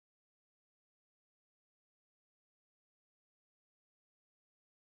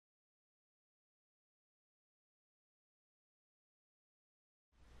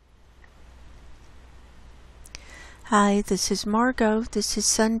Hi, this is Margo. This is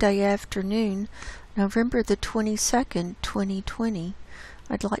Sunday afternoon, November the 22nd, 2020.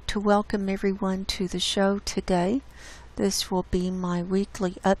 I'd like to welcome everyone to the show today. This will be my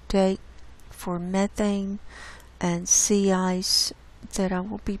weekly update for methane and sea ice that I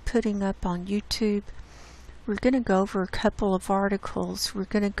will be putting up on YouTube. We're going to go over a couple of articles. We're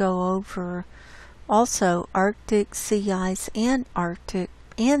going to go over also Arctic sea ice and Arctic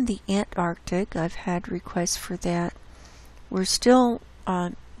and the Antarctic. I've had requests for that. We're still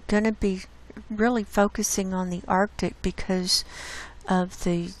going to be really focusing on the Arctic because of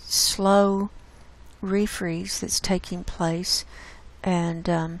the slow refreeze that's taking place,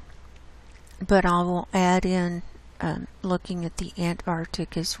 and but I will add in looking at the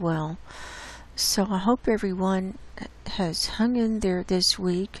Antarctic as well. So I hope everyone has hung in there this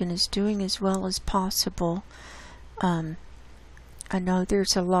week and is doing as well as possible. I know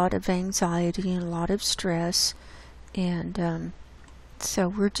there's a lot of anxiety and a lot of stress, and so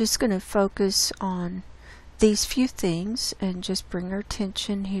we're just going to focus on these few things and just bring our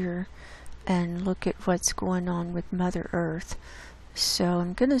attention here and look at what's going on with Mother Earth. So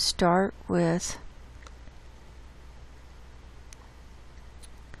I'm going to start with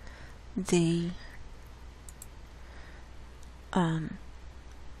the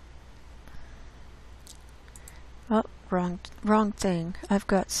wrong thing. I've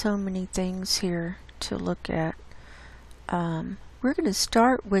got so many things here to look at. We're going to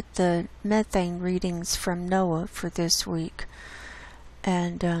start with the methane readings from NOAA for this week,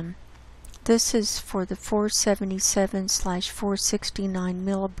 and this is for the 477/469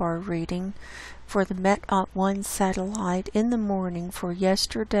 millibar reading for the Met-1 satellite in the morning for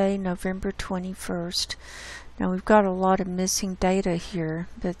yesterday, November 21st. Now we've got a lot of missing data here,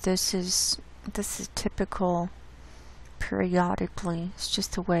 but this is typical periodically. It's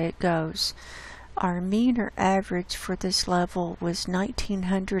just the way it goes. Our mean or average for this level was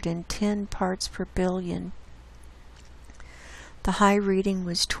 1910 parts per billion. The high reading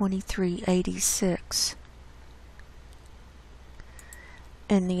was 2386.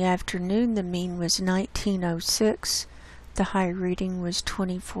 In the afternoon, the mean was 1906. The high reading was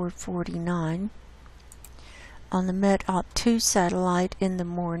 2449. On the Met-2 satellite in the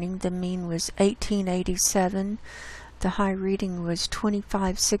morning, the mean was 1887. The high reading was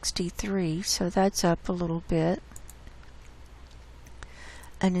 2563, so that's up a little bit.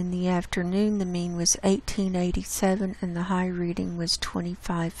 And in the afternoon, the mean was 1887, and the high reading was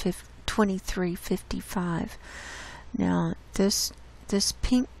 2355. Now, this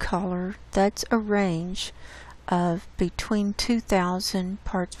pink color, that's a range of between 2,000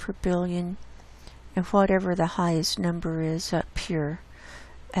 parts per billion and whatever the highest number is up here.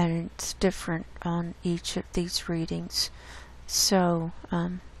 And it's different on each of these readings. So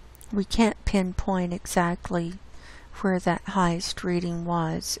we can't pinpoint exactly where that highest reading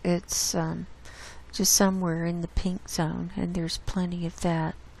was. It's just somewhere in the pink zone, and there's plenty of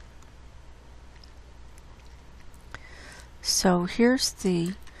that. So here's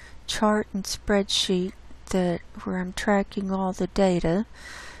the chart and spreadsheet where I'm tracking all the data,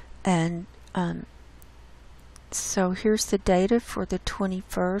 and so here's the data for the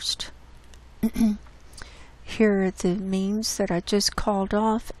 21st. Here are the means that I just called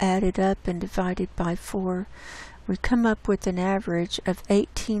off, added up and divided by 4. We come up with an average of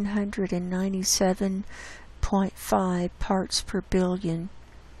 1897.5 parts per billion,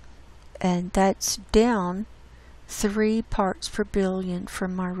 and that's down 3 parts per billion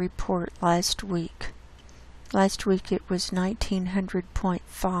from my report last week. Last week it was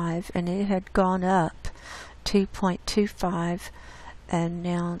 1900.5, and it had gone up 2.25, and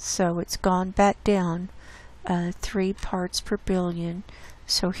now so it's gone back down 3 parts per billion.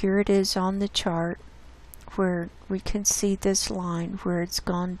 So here it is on the chart where we can see this line where it's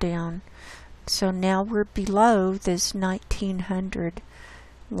gone down. So now we're below this 1900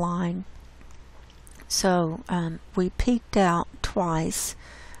 line. So we peaked out twice,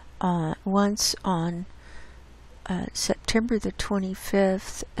 once on September the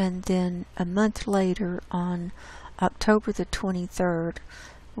 25th, and then a month later on October the 23rd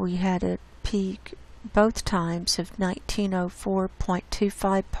we had a peak both times of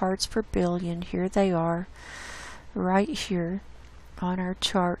 1904.25 parts per billion. Here they are right here on our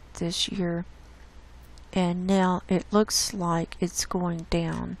chart this year, and now it looks like it's going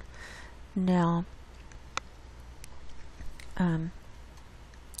down. Now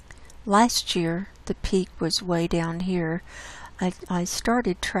last year the peak was way down here. I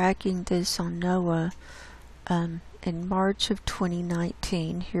started tracking this on NOAA in March of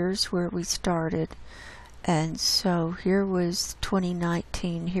 2019. Here's where we started, and so here was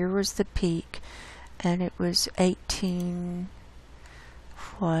 2019. Here was the peak, and it was 18,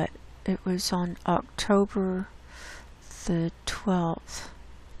 it was on October the 12th,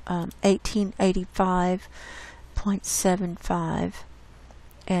 1885.75,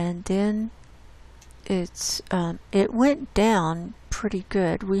 and then it went down pretty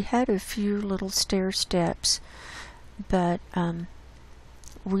good. We had a few little stair steps, but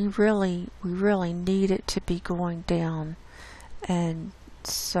we really need it to be going down, and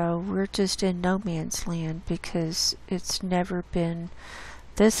so we're just in no man's land because it's never been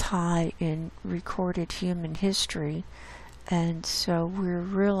this high in recorded human history, and so we're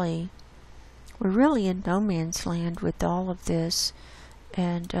really in no man's land with all of this.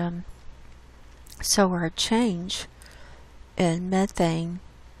 And so our change in methane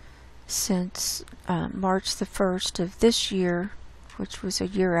since March the 1st of this year, which was a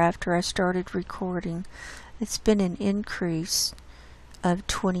year after I started recording, it's been an increase of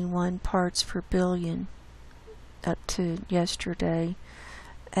 21 parts per billion up to yesterday.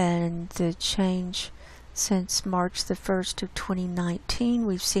 And the change since March the 1st of 2019,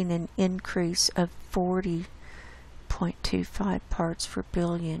 we've seen an increase of 40.25 parts per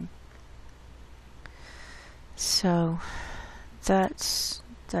billion. So that's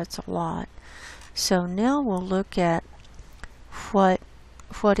a lot. So now we'll look at what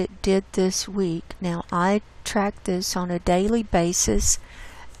it did this week. Now I track this on a daily basis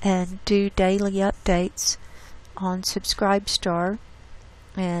and do daily updates on Subscribestar.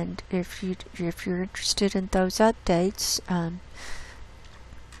 And if you're interested in those updates,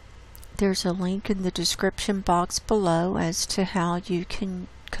 there's a link in the description box below as to how you can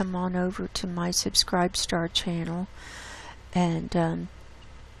come on over to my Subscribestar channel. And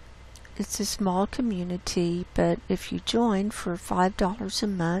it's a small community, but if you join for $5 a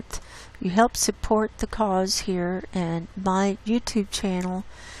month, you help support the cause here. And my YouTube channel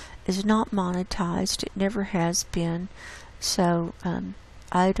is not monetized. It never has been. So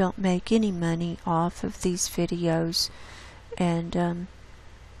I don't make any money off of these videos, and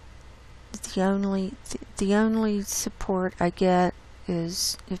the only support I get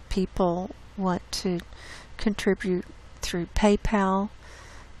is if people want to contribute through PayPal,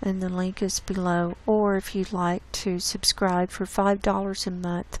 and the link is below, or if you'd like to subscribe for $5 a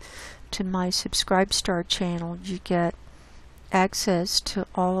month to my Subscribestar channel, you get access to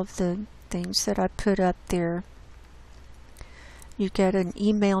all of the things that I put up there. You get an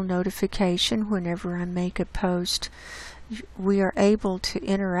email notification whenever I make a post. We are able to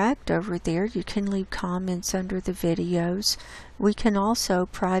interact over there. You can leave comments under the videos. We can also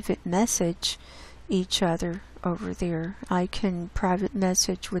private message each other over there. I can private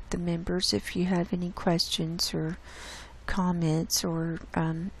message with the members if you have any questions or comments, or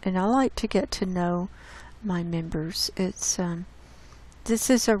and I like to get to know my members. It's this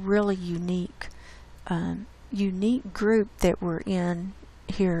is a really unique group that we're in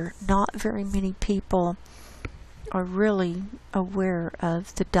here. Not very many people are really aware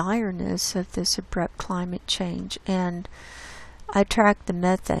of the direness of this abrupt climate change, and I track the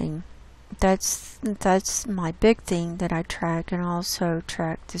methane. That's my big thing that I track, and also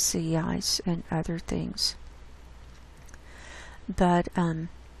track the sea ice and other things. But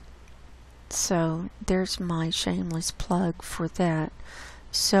so there's my shameless plug for that.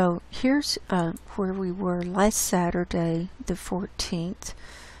 So here's where we were last Saturday, the 14th.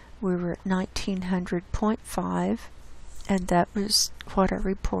 We were at 1900.5, and that was what I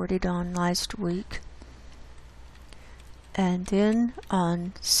reported on last week. And then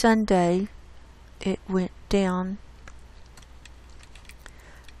on Sunday, it went down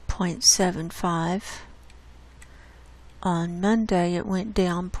 0.75. On Monday, it went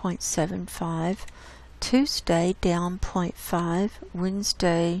down 0.75. Tuesday, down 0.5.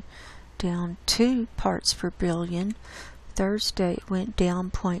 Wednesday, down 2 parts per billion. Thursday, it went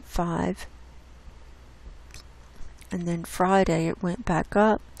down 0.5. And then Friday, it went back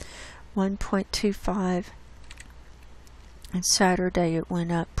up 1.25. And Saturday, it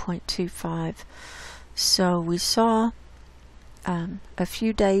went up 0.25. So we saw a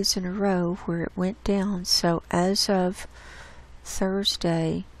few days in a row where it went down. So as of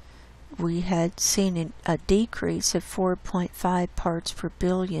Thursday, we had seen a decrease of 4.5 parts per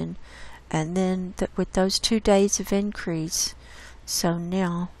billion, and then with those 2 days of increase, so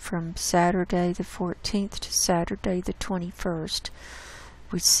now from Saturday the 14th to Saturday the 21st,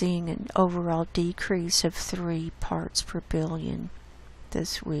 we're seeing an overall decrease of 3 parts per billion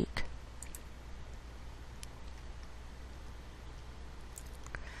this week.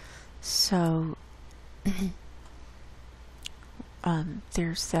 So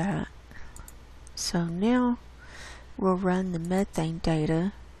there's that. So now we'll run the methane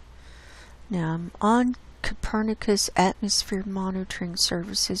data. Now I'm on Copernicus Atmosphere Monitoring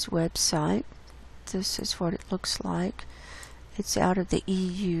Services website. This is what it looks like. It's out of the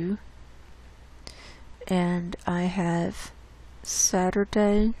EU, and I have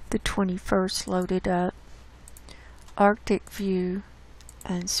Saturday the 21st loaded up, Arctic view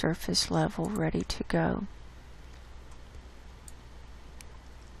and surface level ready to go.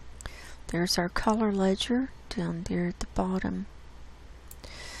 There's our color ledger down there at the bottom,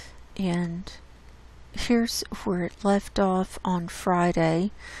 and here's where it left off on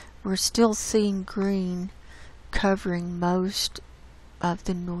Friday. We're still seeing green covering most of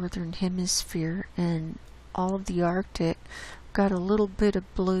the northern hemisphere and all of the Arctic. Got a little bit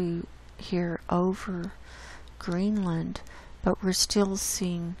of blue here over Greenland, but we're still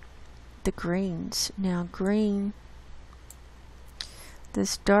seeing the greens. Now green,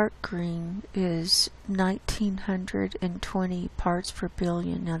 this dark green is 1920 parts per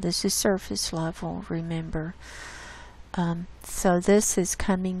billion. Now this is surface level, remember. So this is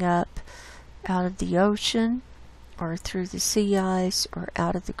coming up out of the ocean or through the sea ice or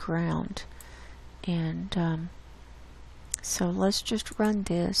out of the ground. And so let's just run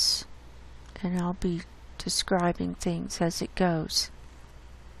this, and I'll be describing things as it goes.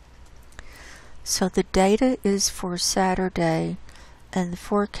 So the data is for Saturday, and the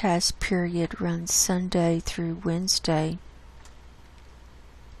forecast period runs Sunday through Wednesday.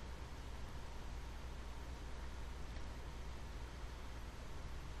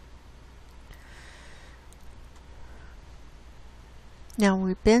 Now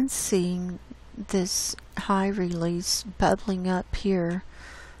we've been seeing this high release bubbling up here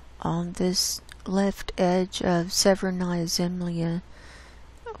on this left edge of Severnaya Zemlya.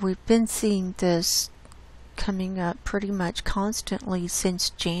 We've been seeing this coming up pretty much constantly since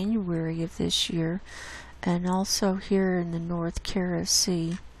January of this year, and also here in the North Kara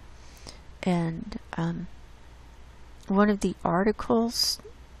Sea. And one of the articles,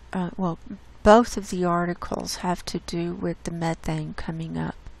 well, both of the articles have to do with the methane coming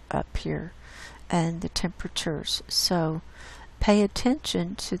up here and the temperatures. So pay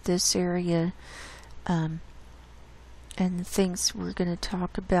attention to this area and the things we're going to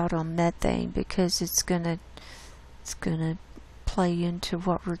talk about on methane, because it's going to play into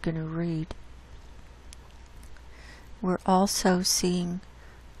what we're going to read. We're also seeing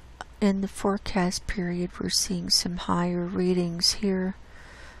in the forecast period, we're seeing some higher readings here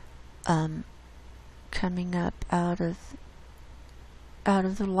coming up out of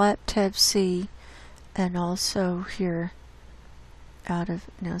the Laptev Sea, and also here out of,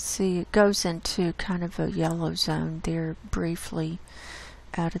 now see, it goes into kind of a yellow zone there briefly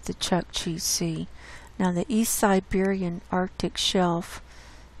out of the Chukchi Sea. Now the East Siberian Arctic Shelf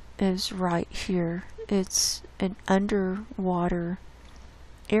is right here. It's an underwater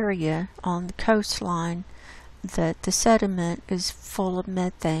area on the coastline that the sediment is full of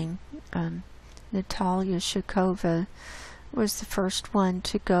methane. Natalia Shukova was the first one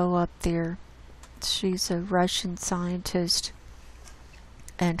to go up there. She's a Russian scientist,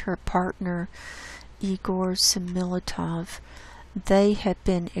 and her partner Igor Semilitov. They have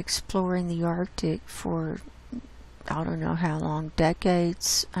been exploring the Arctic for I don't know how long,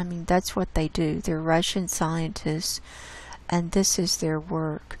 decades. I mean, that's what they do. They're Russian scientists, and this is their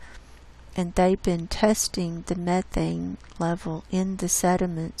work. And they've been testing the methane level in the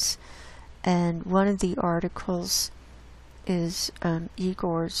sediments. And one of the articles is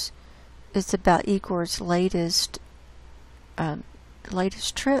it's about Igor's latest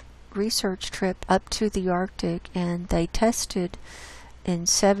research trip up to the Arctic, and they tested in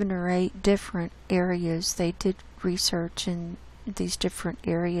 7 or 8 different areas. They did research in these different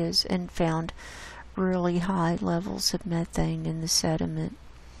areas and found really high levels of methane in the sediment.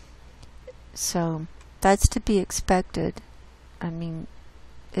 So that's to be expected. I mean,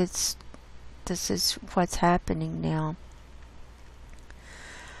 this is what's happening now.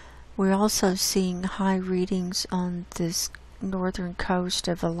 We're also seeing high readings on this northern coast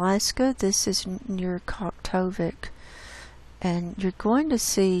of Alaska. This is near Koktovik, and you're going to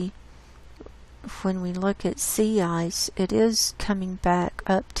see, when we look at sea ice, it is coming back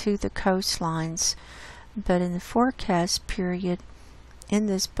up to the coastlines, but in the forecast period in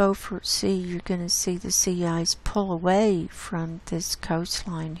this Beaufort Sea, you're going to see the sea ice pull away from this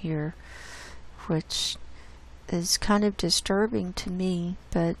coastline here, which is kind of disturbing to me,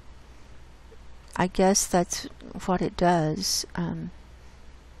 but I guess that's what it does.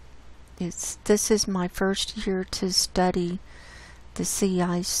 This is my first year to study the sea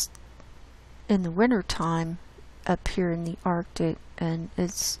ice in the winter time up here in the Arctic, and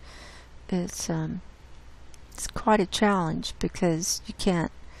it's quite a challenge, because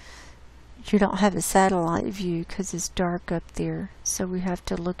you don't have a satellite view because it's dark up there, so we have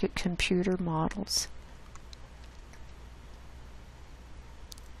to look at computer models.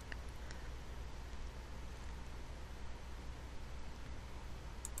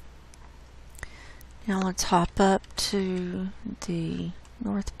 Now let's hop up to the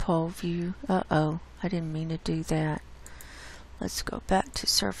North Pole view. Uh-oh, I didn't mean to do that. Let's go back to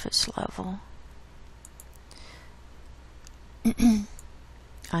surface level.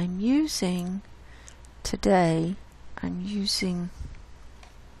 Today I'm using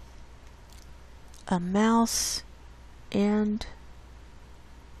a mouse and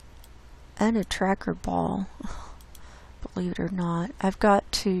a tracker ball. Believe it or not, I've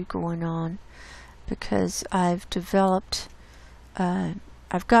got two going on because I've developed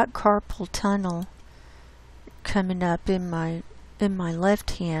I've got carpal tunnel coming up in my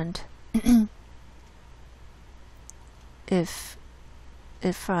left hand. if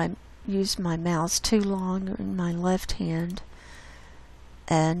I use my mouse too long in my left hand,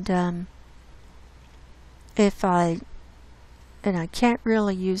 and I can't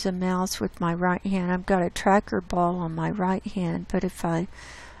really use a mouse with my right hand. I've got a tracker ball on my right hand, but if I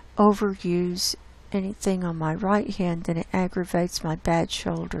overuse anything on my right hand, then it aggravates my bad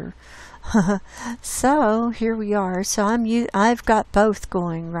shoulder. So here we are. So I've got both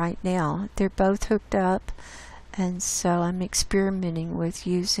going right now. They're both hooked up, and so I'm experimenting with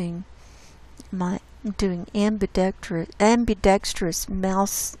doing ambidextrous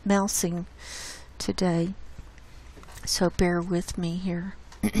mousing today. So bear with me here.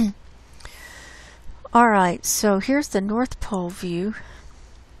 Alright, so here's the North Pole view.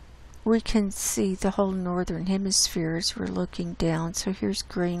 We can see the whole northern hemisphere as we're looking down. So here's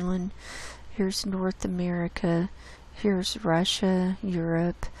Greenland, here's North America, here's Russia,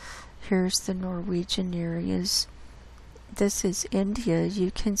 Europe, here's the Norwegian areas. This is India.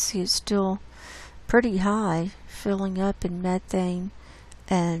 You can see it's still pretty high, filling up in methane,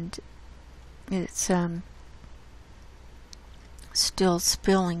 and it's still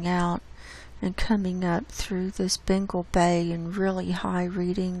spilling out and coming up through this Bengal Bay in really high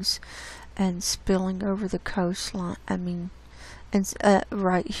readings and spilling over the coastline. And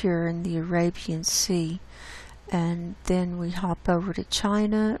right here in the Arabian Sea. And then we hop over to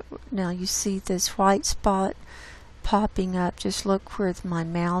China. Now you see this white spot popping up. Just look where my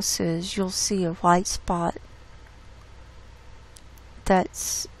mouse is. You'll see a white spot. Here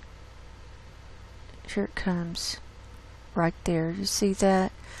it comes. Right there. You see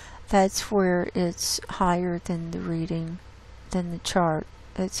that? That's where it's higher than the reading, than the chart.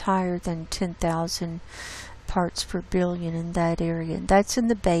 It's higher than 10,000 parts per billion in that area. That's in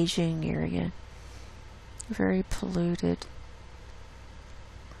the Beijing area. Very polluted.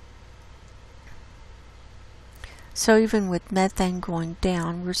 So even with methane going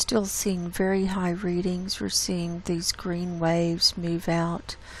down, we're still seeing very high readings. We're seeing these green waves move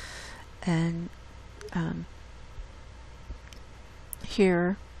out, and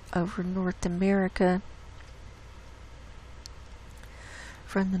here over North America,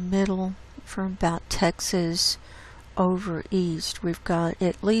 from the middle, from about Texas over east, we've got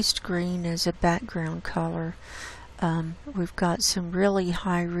at least green as a background color. We've got some really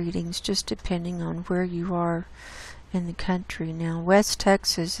high readings just depending on where you are in the country. Now West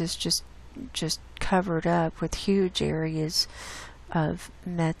Texas is just covered up with huge areas of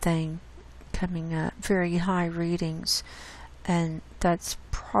methane coming up, very high readings, and that's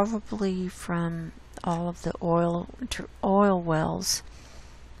probably from all of the oil wells,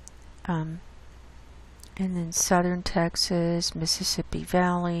 and then southern Texas, Mississippi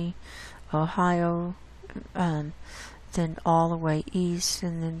Valley, Ohio, then all the way east,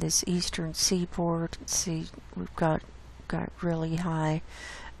 and then this eastern seaboard. See, we've got really high,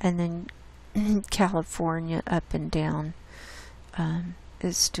 and then California up and down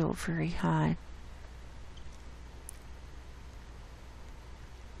is still very high.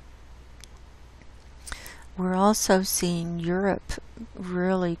 We're also seeing Europe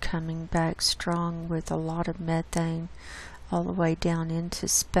really coming back strong with a lot of methane all the way down into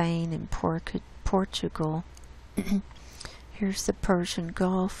Spain and Portugal. Here's the Persian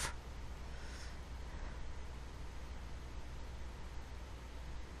Gulf.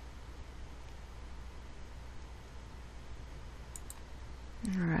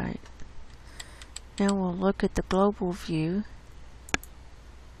 Alright. Now we'll look at the global view.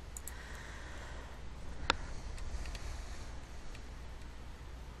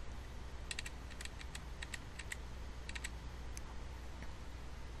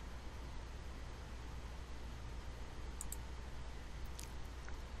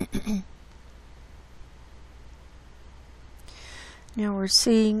 Now we're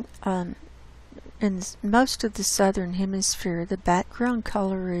seeing in most of the southern hemisphere, the background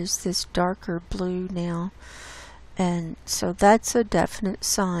color is this darker blue now, and so that's a definite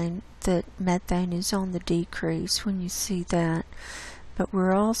sign that methane is on the decrease when you see that. But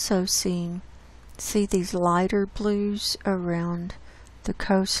we're also see these lighter blues around the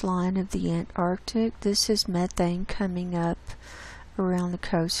coastline of the Antarctic. This is methane coming up around the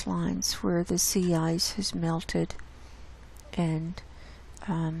coastlines where the sea ice has melted, and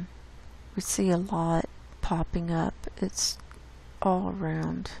we see a lot popping up. It's all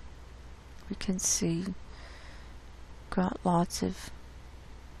around. We can see got lots of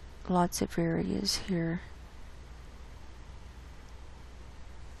areas here.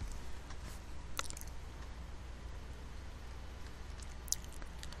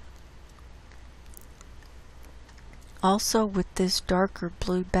 Also, with this darker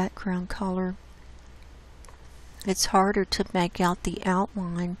blue background color, it's harder to make out the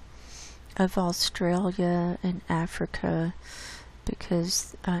outline of Australia and Africa,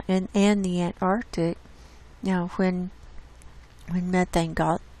 because and the Antarctic. Now, when methane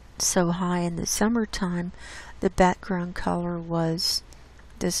got so high in the summertime, the background color was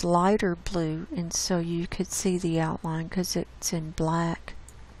this lighter blue, and so you could see the outline because it's in black.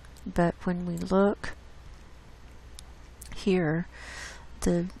 But when we look here,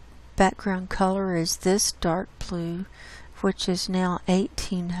 the background color is this dark blue, which is now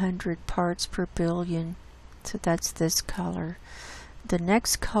 1800 parts per billion. So that's this color. The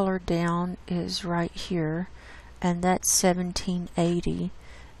next color down is right here, and that's 1780,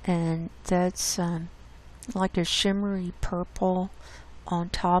 and that's like a shimmery purple on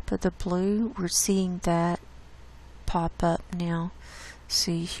top of the blue. We're seeing that pop up now.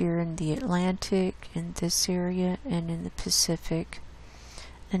 See here in the Atlantic, in this area, and in the Pacific.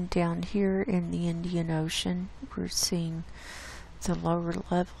 And down here in the Indian Ocean, we're seeing the lower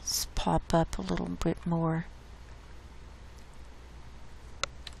levels pop up a little bit more.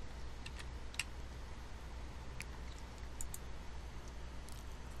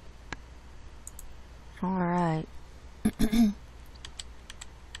 Alright.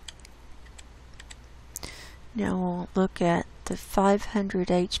 Now we'll look at the 500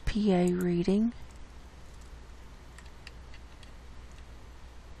 HPA reading.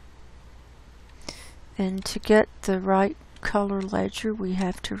 And to get the right color ledger, we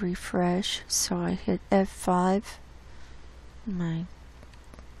have to refresh. So I hit F5 on my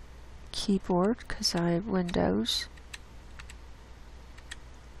keyboard because I have Windows.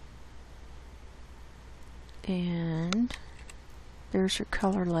 And there's your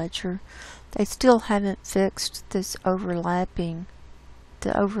color ledger. They still haven't fixed this the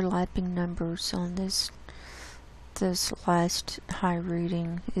overlapping numbers on this last high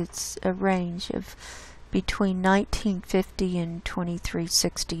reading. It's a range of between 1950 and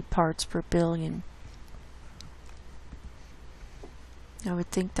 2360 parts per billion. I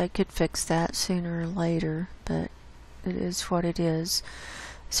would think they could fix that sooner or later, but it is what it is.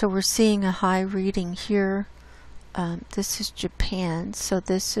 So we're seeing a high reading here. This is Japan, so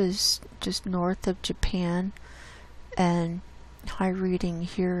this is just north of Japan, and high reading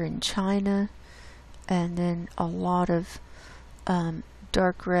here in China, and then a lot of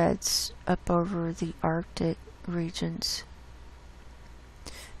dark reds up over the Arctic regions.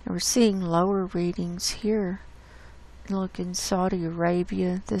 And we're seeing lower readings here. Look, in Saudi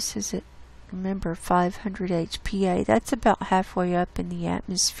Arabia, this is at, remember, 500 HPA. That's about halfway up in the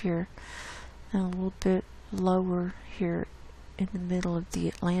atmosphere, and a little bit lower here in the middle of the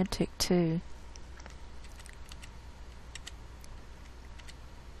Atlantic too.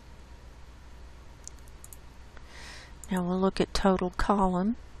 Now we'll look at total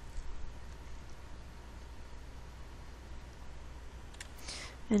column.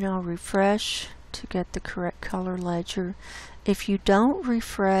 And I'll refresh to get the correct color ledger. If you don't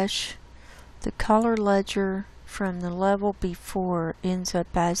refresh, the color ledger from the level before ends up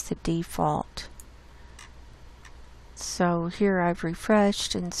as the default. So here I've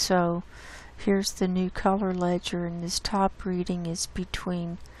refreshed, and so here's the new color ledger, and this top reading is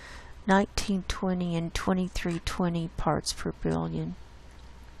between 1920 and 2320 parts per billion.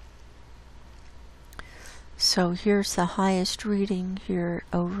 So here's the highest reading here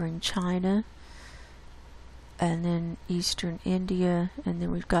over in China, and then eastern India, and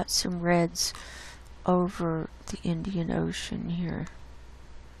then we've got some reds over the Indian Ocean here.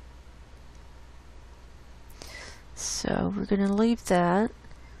 So we're going to leave that.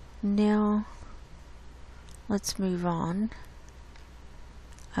 Now let's move on.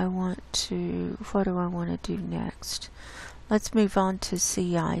 What do I want to do next? Let's move on to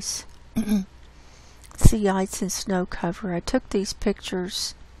sea ice. sea ice and snow cover. I took these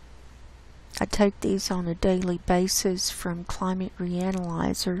pictures. I take these on a daily basis from Climate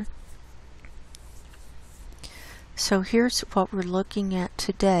Reanalyzer. So here's what we're looking at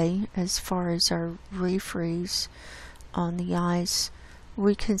today as far as our refreeze on the ice.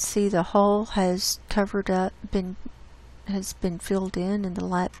 We can see the hole has covered up, has been filled in the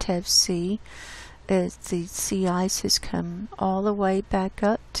Laptev Sea. The sea ice has come all the way back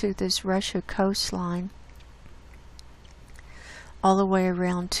up to this Russia coastline, all the way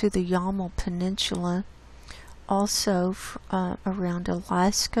around to the Yamal Peninsula. Also around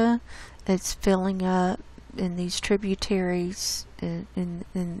Alaska, it's filling up in these tributaries on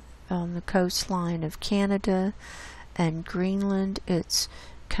the coastline of Canada and Greenland. It's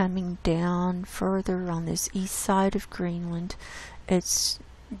coming down further on this east side of Greenland. It's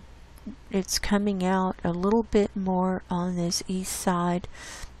coming out a little bit more on this east side.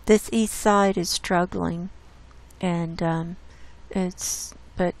 This east side is struggling, and it's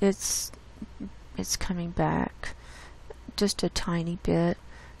coming back just a tiny bit.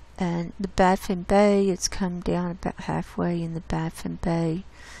 And the Baffin Bay, it's come down about halfway in the Baffin Bay.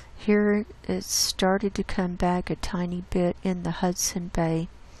 Here it's started to come back a tiny bit in the Hudson Bay.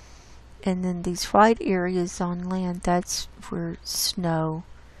 And then these white areas on land, that's where snow.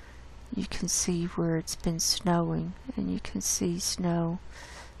 You can see where it's been snowing, and you can see snow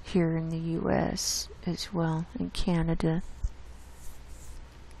here in the US as well, in Canada.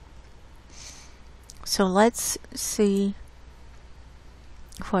 So let's see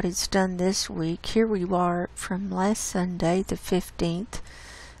what it's done this week. Here we are from last Sunday, the 15th,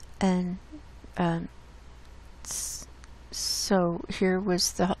 and so here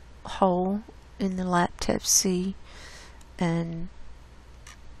was the hole in the Laptev Sea, and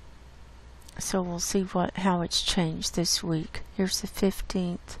so we'll see how it's changed this week. Here's the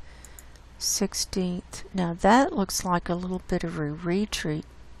 15th, 16th. Now that looks like a little bit of a retreat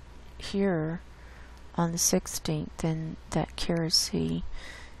here on the 16th in that Kara Sea.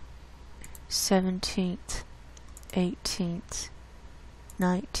 17th, 18th,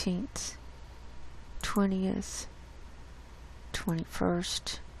 19th, 20th,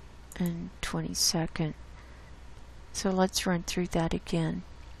 21st, and 22nd. So let's run through that again.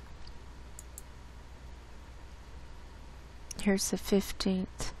 Here's the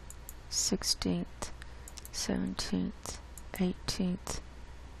 15th, 16th, 17th, 18th,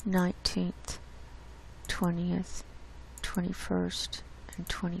 19th, 20th, 21st, and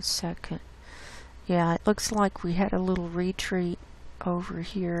 22nd. Yeah, it looks like we had a little retreat over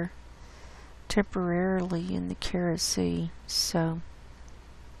here temporarily in the Kara Sea, so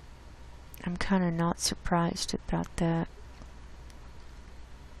I'm kind of not surprised about that.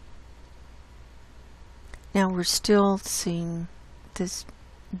 Now we're still seeing this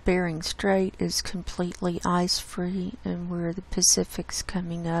Bering Strait is completely ice-free, and where the Pacific's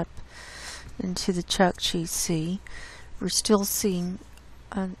coming up into the Chukchi Sea. We're still seeing,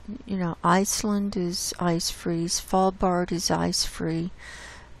 Iceland is ice-free, Svalbard is ice-free.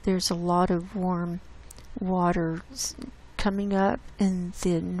 There's a lot of warm water coming up in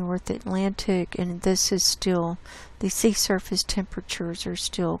the North Atlantic, and this is still, the sea surface temperatures are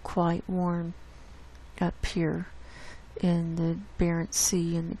still quite warm up here in the Barents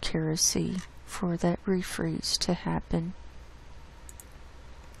Sea and the Kara Sea for that refreeze to happen.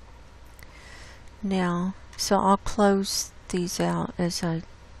 Now, so I'll close these out as I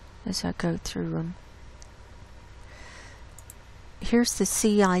go through them. Here's the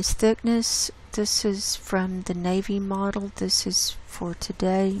sea ice thickness. This is from the Navy model. This is for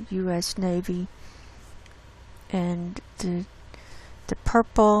today, US Navy. And the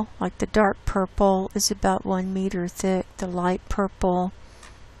purple, like the dark purple, is about 1 meter thick. The light purple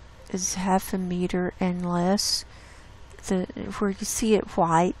is 0.5 meter and less. Where you see it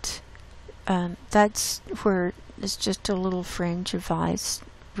white, that's where it's just a little fringe of ice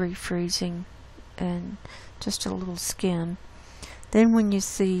refreezing and just a little skim. Then when you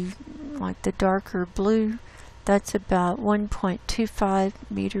see like the darker blue, that's about 1.25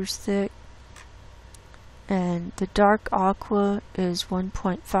 meters thick. And the dark aqua is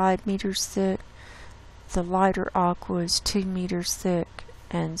 1.5 meters thick. The lighter aqua is 2 meters thick,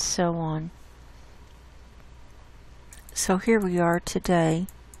 and so on. So here we are today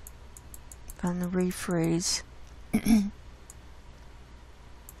on the refreeze.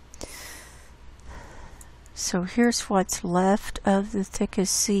 So here's what's left of the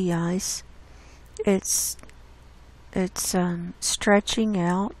thickest sea ice. It's stretching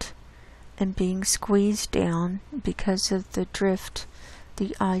out and being squeezed down because of the drift,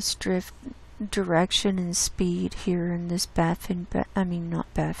 the ice drift direction and speed here in this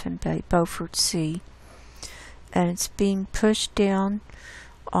Beaufort Sea. and it's being pushed down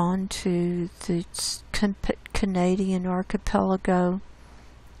onto the Canadian archipelago,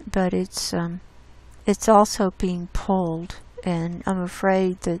 but it's also being pulled, and I'm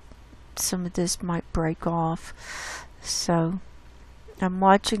afraid that some of this might break off. So I'm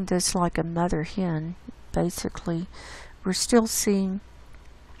watching this like a mother hen. Basically, we're still seeing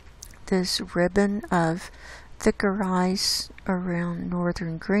this ribbon of thicker ice around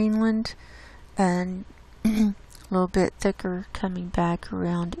northern Greenland, and a little bit thicker coming back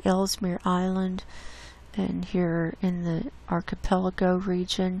around Ellesmere Island, and here in the archipelago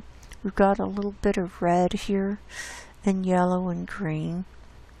region we've got a little bit of red here, and yellow and green,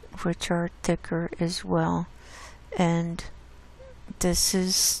 which are thicker as well. And this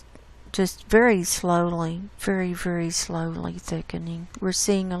is just very slowly, very slowly thickening. We're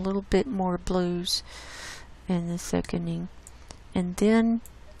seeing a little bit more blues in the thickening. And then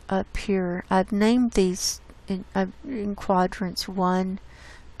up here, I've named these in quadrants 1,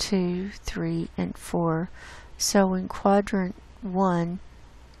 2, 3, and 4. So in quadrant 1,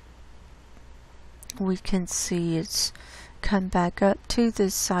 we can see it's come back up to the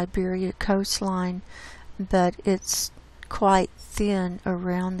Siberia coastline, but it's quite thin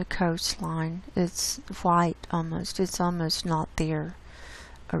around the coastline. It's white almost. It's almost not there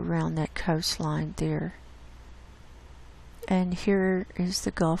around that coastline there. And here is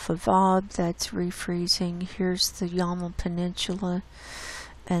the Gulf of Ob, that's refreezing. Here's the Yamal Peninsula,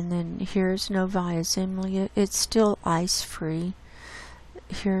 and then here's Novaya Zemlya. It's still ice free.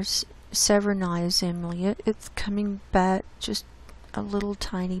 Here's Severnaya Zemlya. It's coming back just a little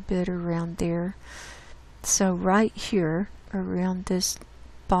tiny bit around there. So right here around this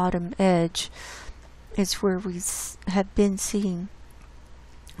bottom edge is where we have been seeing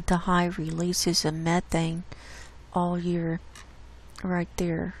the high releases of methane all year, right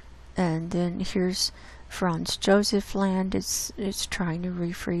there. And then here's Franz Josef Land. It's trying to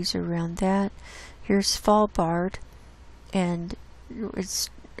refreeze around that. Here's Svalbard, and it's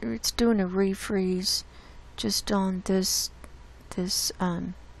doing a refreeze just on this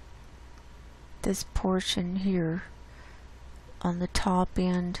portion here on the top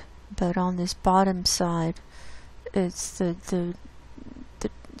end, but on this bottom side it's the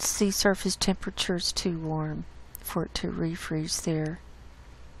sea surface temperature is too warm for it to refreeze there.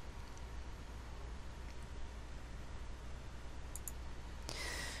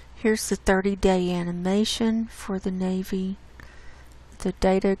 Here's the 30-day animation for the Navy. The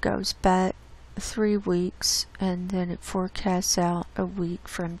data goes back 3 weeks, and then it forecasts out a week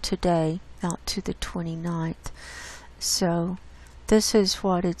from today out to the 29th. So this is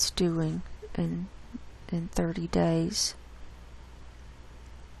what it's doing in 30 days.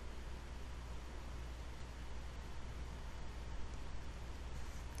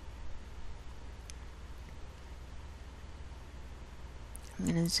 I'm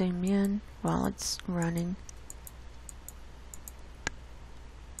going to zoom in while it's running.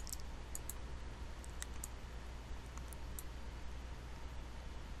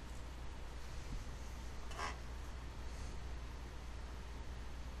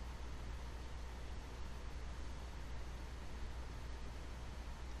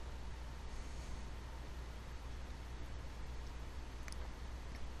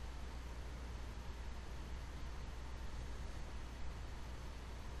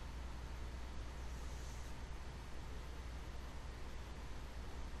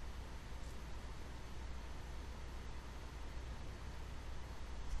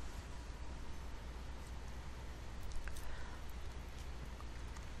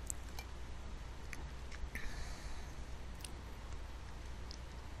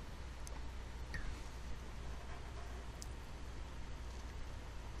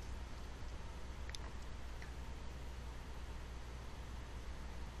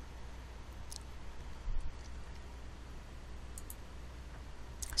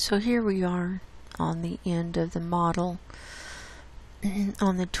 So here we are on the end of the model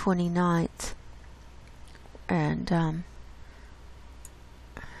on the 29th, and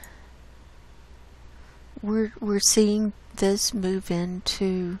we're seeing this move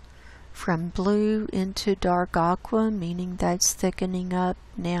into from blue into dark aqua, meaning that's thickening up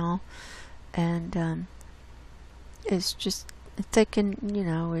now, and it's just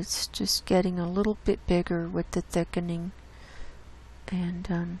it's just getting a little bit bigger with the thickening.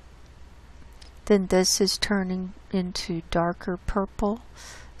 And then this is turning into darker purple,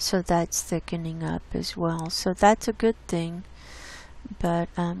 so that's thickening up as well. So that's a good thing, but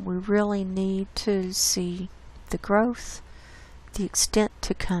we really need to see the growth, the extent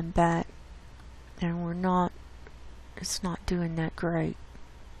to come back, and it's not doing that great.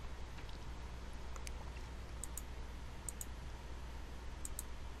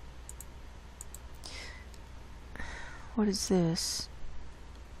 what is this?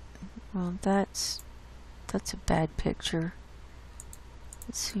 Well, that's a bad picture.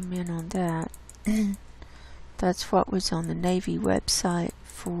 Let's zoom in on that. That's what was on the Navy website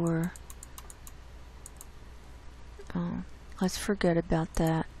for... Oh, let's forget about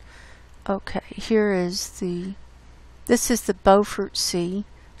that. Okay, here is this is the Beaufort Sea.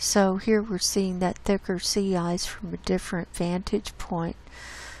 So here we're seeing that thicker sea ice from a different vantage point.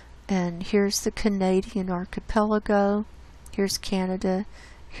 And here's the Canadian archipelago. Here's Canada.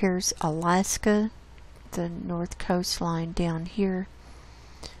 Here's Alaska, the north coastline down here.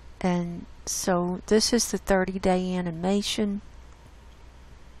 And so this is the 30-day animation.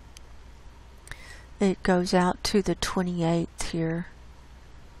 It goes out to the 28th here.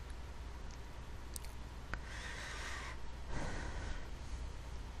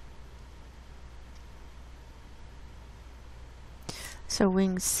 So we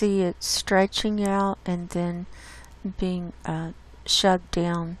can see it stretching out and then being shoved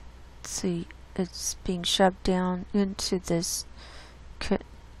down. See, it's being shoved down into this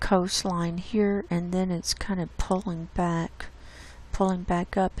coastline here, and then it's kind of pulling back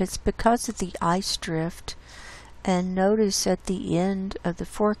up. It's because of the ice drift. And notice at the end of the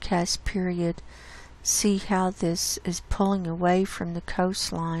forecast period, see how this is pulling away from the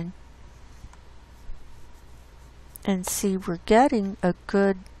coastline. And see, we're getting a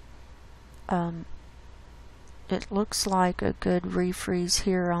good, it looks like a good refreeze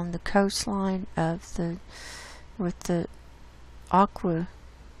here on the coastline of with the aqua,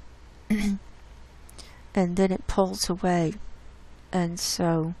 and then it pulls away. And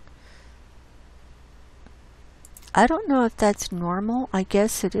so, I don't know if that's normal. I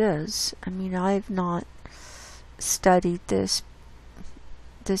guess it is. I mean, I've not studied this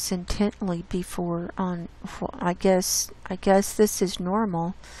intently before on, I guess this is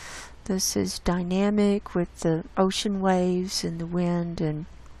normal. This is dynamic with the ocean waves and the wind and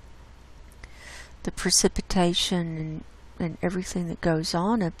the precipitation and everything that goes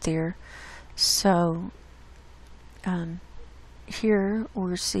on up there. So here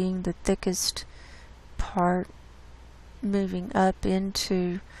we're seeing the thickest part moving up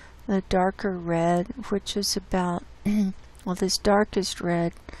into the darker red, which is about well, this darkest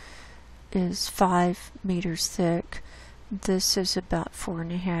red is 5 meters thick. This is about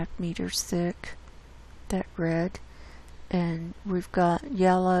 4.5 meters thick, that red. And we've got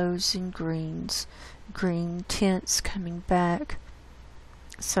yellows and greens, green tints coming back.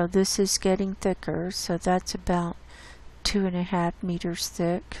 So this is getting thicker, so that's about 2.5 meters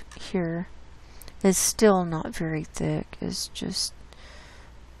thick here. It's still not very thick. It's just,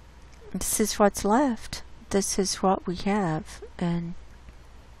 this is what's left. This is what we have. And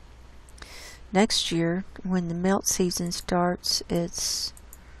next year, when the melt season starts, it's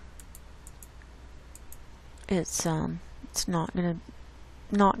not gonna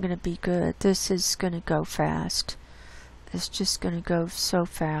be good. This is gonna go fast. It's just gonna go so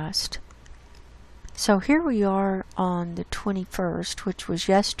fast. So here we are on the 21st, which was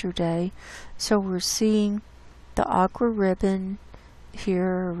yesterday. So we're seeing the aqua ribbon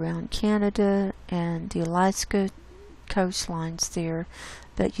here around Canada and the Alaska coastlines there.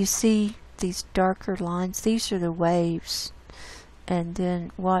 But you see these darker lines, these are the waves. And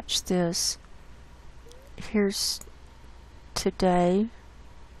then watch this. Here's today.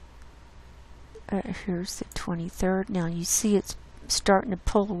 Here's the 23rd. Now you see it's starting to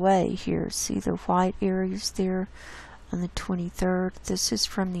pull away here. See the white areas there on the 23rd. This is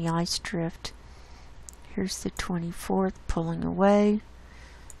from the ice drift. Here's the 24th pulling away.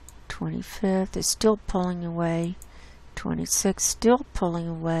 25th is still pulling away. 26th still pulling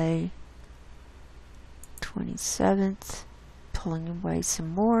away. 27th pulling away some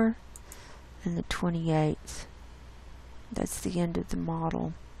more. And the 28th. That's the end of the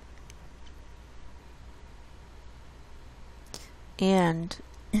model. And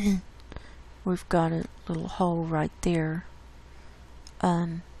we've got a little hole right there.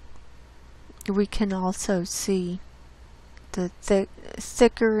 We can also see the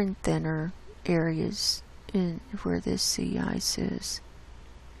thicker and thinner areas in where this sea ice is.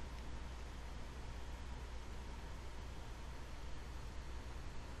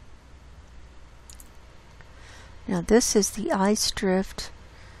 Now this is the ice drift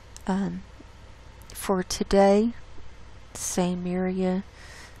for today, same area,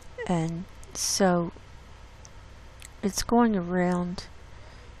 and so it's going around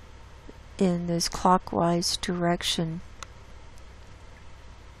in this clockwise direction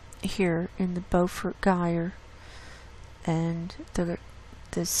here in the Beaufort Gyre, and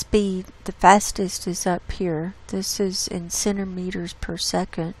the speed, the fastest is up here. This is in centimeters per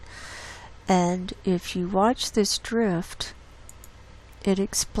second, And if you watch this drift, it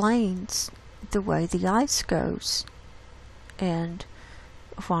explains the way the ice goes and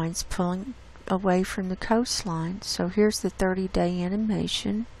why it's pulling away from the coastline. So here's the 30-day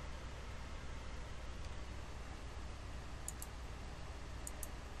animation.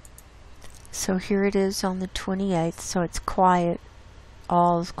 So here it is on the 28th, so it's quiet,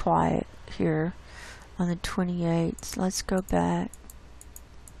 all is quiet here on the 28th. Let's go back.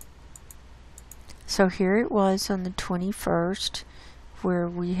 So here it was on the 21st, where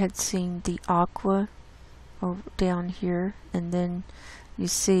we had seen the aqua down here, and then you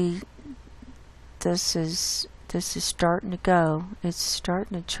see this is starting to go. It's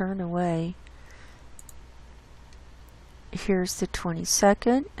starting to churn away. Here's the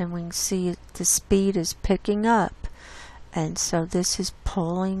 22nd, and we can see the speed is picking up, and so this is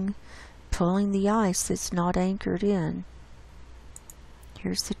pulling the ice that's not anchored in.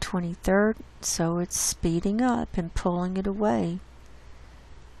 Here's the 23rd, so it's speeding up and pulling it away.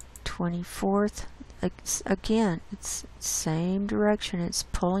 24th, again, it's same direction. It's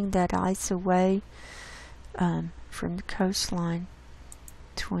pulling that ice away from the coastline.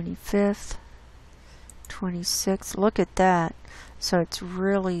 25th, 26th, look at that. So it's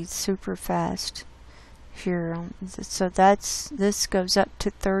really super fast here. So this goes up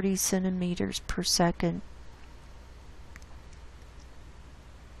to 30 centimeters per second.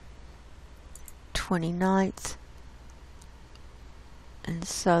 29th, and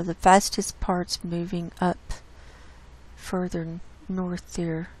so the fastest part's moving up further north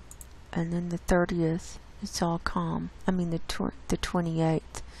there, and then the 30th, it's all calm. I mean the 28th.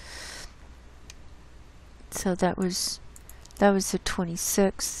 So that was the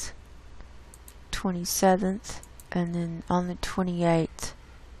 26th, 27th, and then on the 28th,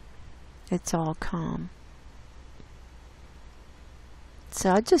 it's all calm.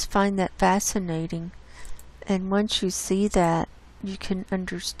 So I just find that fascinating, and once you see that, you can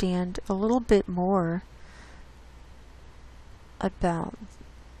understand a little bit more about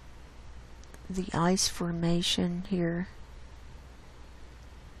the ice formation here.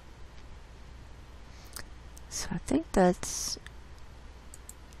 So I think that's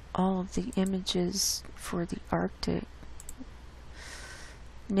all of the images for the Arctic.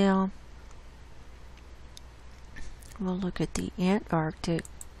 Now we'll look at the Antarctic.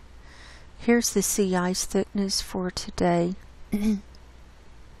 Here's the sea ice thickness for today.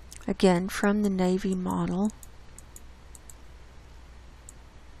 Again, from the Navy model.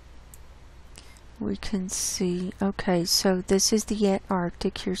 We can see, okay, so this is the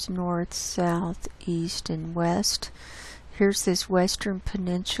Antarctic. Here's north, south, east, and west. Here's this western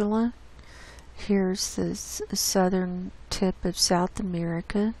peninsula. Here's the southern tip of South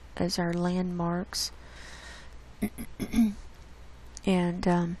America as our landmarks.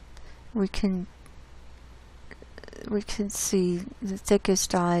 And we can see the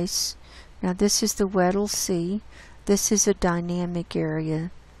thickest ice. Now this is the Weddell Sea. This is a dynamic area,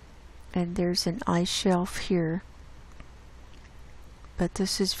 and there's an ice shelf here, but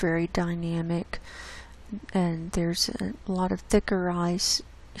this is very dynamic, and there's a lot of thicker ice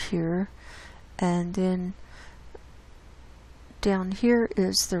here. And then down here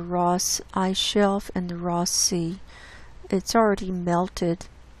is the Ross ice shelf and the Ross Sea. It's already melted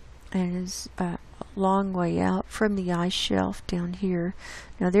and is a long way out from the ice shelf down here.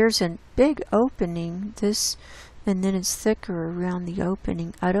 Now there's a big opening, and then it's thicker around the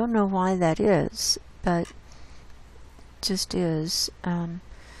opening. I don't know why that is, but it just is. And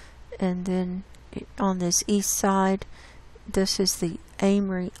then on this east side, this is the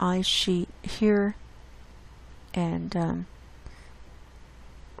Amory ice sheet here, and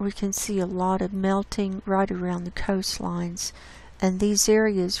we can see a lot of melting right around the coastlines. And these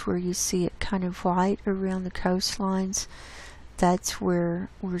areas where you see it kind of white around the coastlines, that's where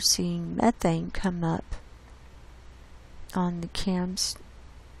we're seeing methane come up on the CAMS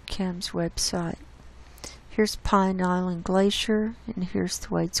website. Here's Pine Island Glacier, and here's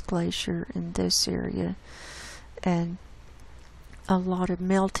Thwaites Glacier in this area. And a lot of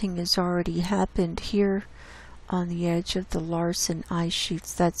melting has already happened here on the edge of the Larsen ice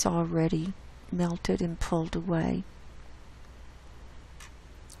sheets. That's already melted and pulled away.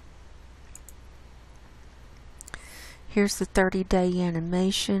 Here's the 30-day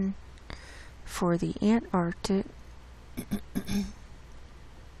animation for the Antarctic.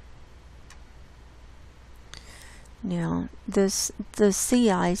 Now, the sea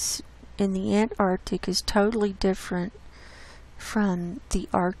ice in the Antarctic is totally different from the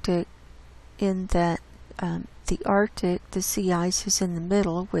Arctic, in that the Arctic, the sea ice is in the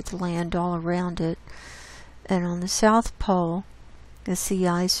middle with land all around it, and on the South Pole The sea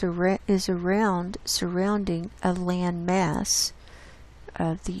ice is around surrounding a land mass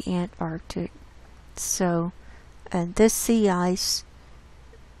of the Antarctic. So, and this sea ice,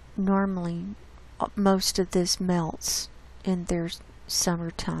 normally most of this melts in their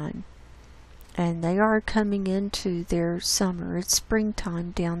summertime. And they are coming into their summer. It's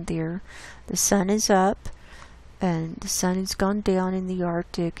springtime down there. The sun is up, and the sun has gone down in the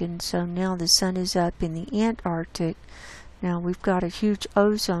Arctic, and so now the sun is up in the Antarctic. Now we've got a huge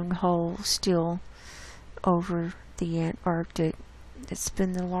ozone hole still over the Antarctic. It's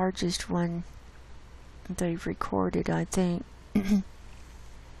been the largest one they've recorded, I think.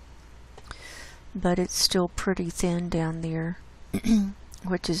 But it's still pretty thin down there,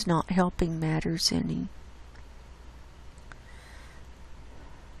 which is not helping matters any.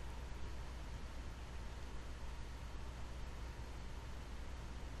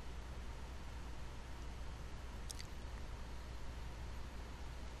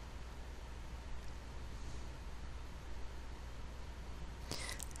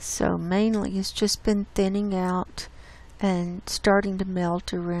 So mainly it's just been thinning out and starting to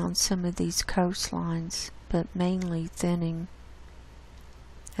melt around some of these coastlines, but mainly thinning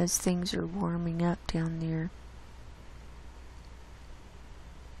as things are warming up down there.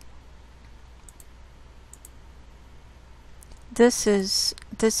 This is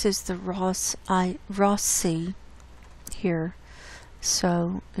the Ross Sea here.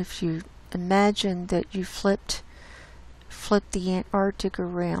 So if you imagine that you flip the Antarctic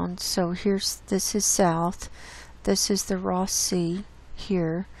around, so this is south, this is the Ross Sea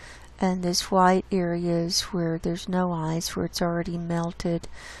here, and this white area is where there's no ice, where it's already melted.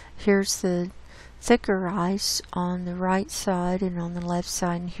 Here's the thicker ice on the right side, and on the left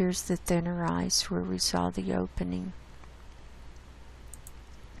side, and here's the thinner ice where we saw the opening.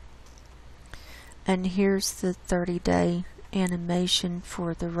 And here's the 30-day animation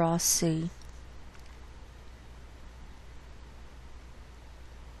for the Ross Sea.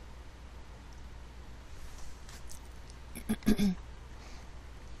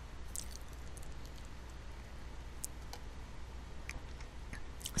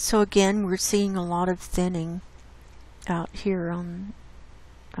 So again, we're seeing a lot of thinning out here on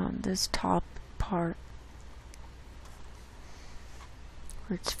this top part,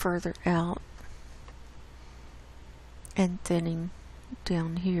 where it's further out, and thinning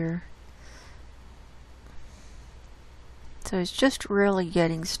down here. So it's just really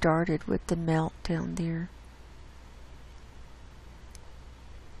getting started with the melt down there.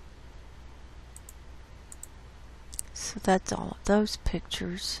 So that's all of those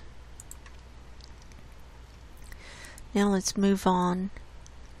pictures. Now let's move on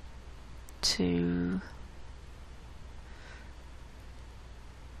to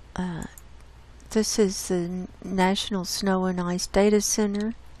this is the National Snow and Ice Data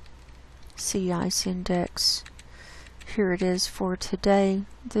Center Sea Ice Index. Here it is for today.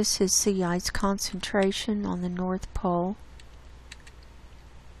 This is sea ice concentration on the North Pole,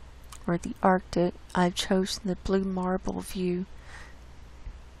 or the Arctic. I've chosen the blue marble view.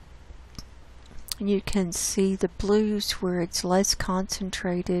 And you can see the blues where it's less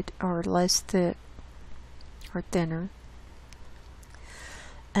concentrated or less thick or thinner.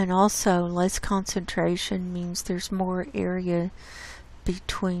 And also less concentration means there's more area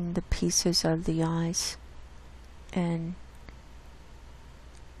between the pieces of the ice. And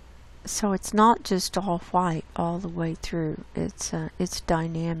so it's not just all white all the way through. It's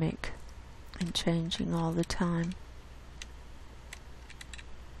dynamic and changing all the time.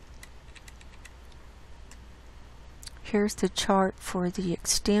 Here's the chart for the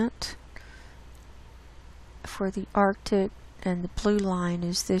extent for the Arctic, and the blue line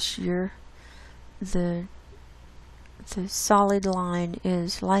is this year. The solid line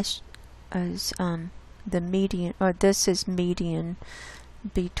is the median, or this is median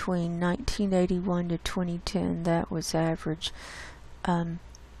between 1981 to 2010. That was average.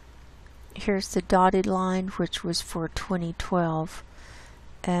 Here's the dotted line, which was for 2012,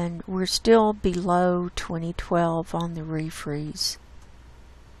 and we're still below 2012 on the refreeze.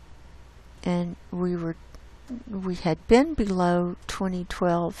 And we had been below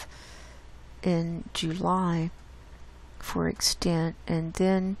 2012 in July for extent, and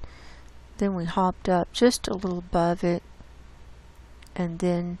then we hopped up just a little above it, and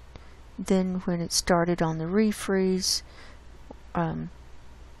then when it started on the refreeze,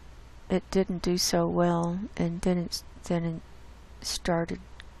 it didn't do so well, and then it started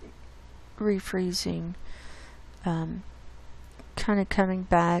refreezing, kind of coming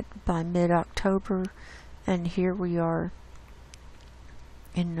back by mid-October, and here we are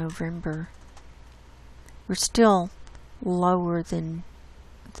in November. We're still lower than,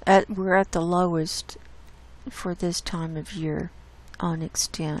 we're at the lowest for this time of year on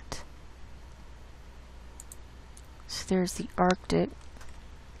extent. So there's the Arctic.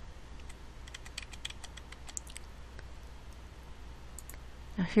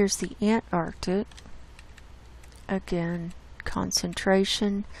 Now here's the Antarctic. Again,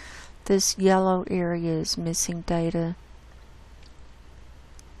 concentration. This yellow area is missing data.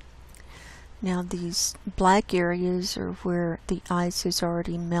 Now these black areas are where the ice has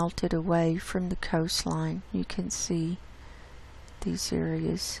already melted away from the coastline. You can see these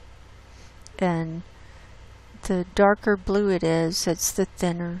areas. And the darker blue it is, it's the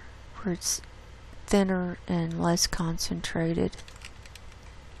thinner, where it's thinner and less concentrated.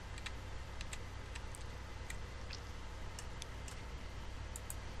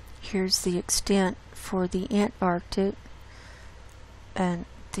 Here's the extent for the Antarctic, and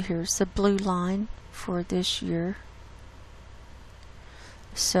here's the blue line for this year.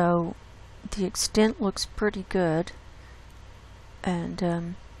 So the extent looks pretty good,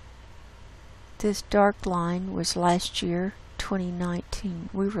 and this dark line was last year, 2019.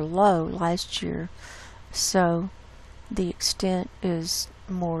 We were low last year, so the extent is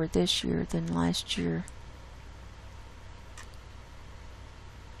more this year than last year.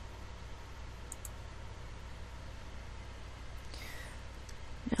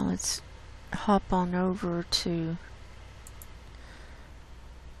 Now let's hop on over to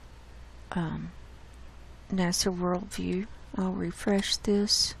NASA Worldview. I'll refresh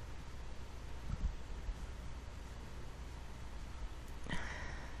this.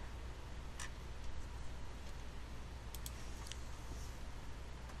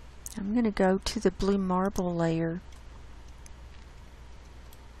 I'm going to go to the blue marble layer.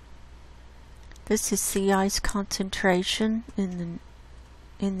 This is sea ice concentration in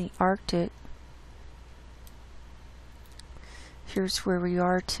the Arctic. Here's where we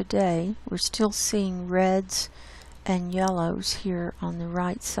are today. We're still seeing reds and yellows here on the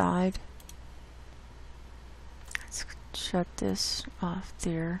right side. Let's shut this off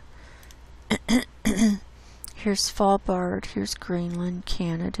there. Here's Svalbard, here's Greenland,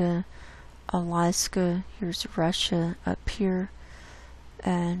 Canada, Alaska, here's Russia up here,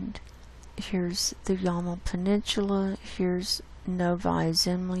 and here's the Yamal Peninsula, here's Novaya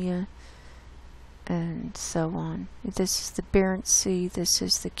Zemlya, and so on. This is the Barents Sea, this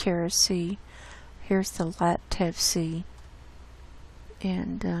is the Kara Sea, here's the Laptev Sea,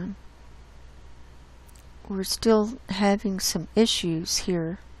 and we're still having some issues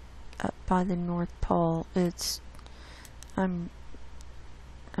here up by the North Pole. I'm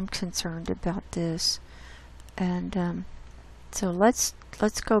concerned about this, and so let's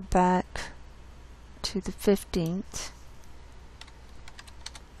go back to the 15th,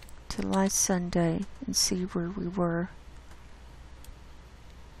 to last Sunday, and see where we were.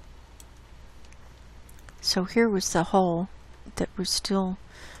 So here was the hole that we're still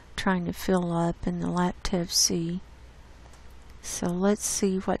trying to fill up in the Laptev Sea. So let's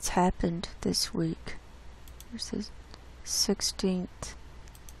see what's happened this week. Here's the 16th,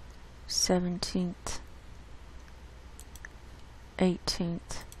 17th,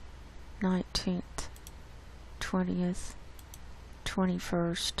 18th, 19th, 20th,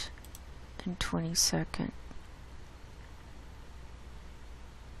 21st, and 22nd.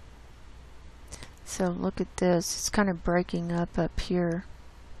 So look at this. It's kind of breaking up here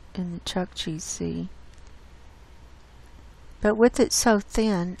in the Chukchi Sea. But with it so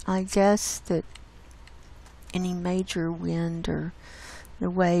thin, I guess that any major wind or the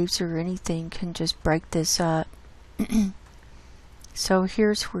waves or anything can just break this up. So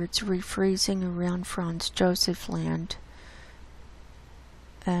here's where it's refreezing around Franz Josef Land.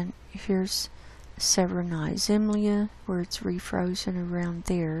 And here's Severnaya Zemlya, where it's refrozen around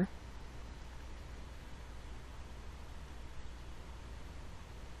there.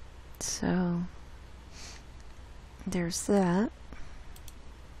 So there's that.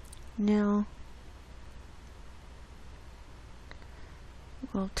 Now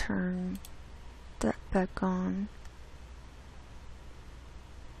we'll turn that back on.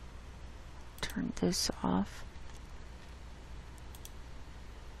 Turn this off.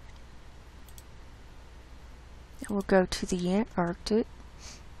 And we'll go to the Antarctic.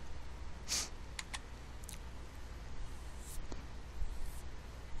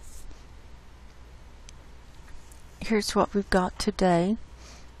 Here's what we've got today.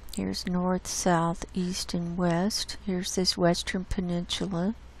 Here's north, south, east, and west. Here's this western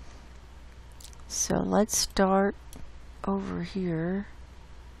peninsula. So let's start over here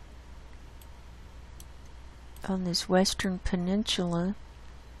on this western peninsula.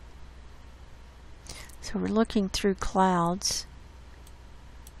 So we're looking through clouds,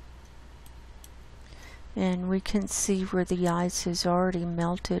 and we can see where the ice has already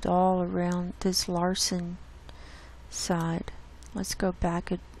melted all around this Larsen side. Let's go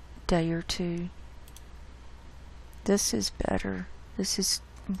back a day or two. This is better. This is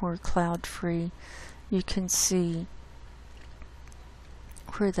more cloud free. You can see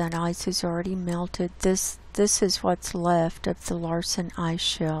where that ice has already melted. This is what's left of the Larsen ice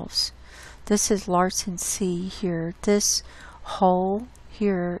shelves. This is Larsen C here. This hole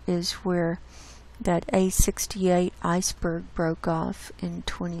here is where that A68 iceberg broke off in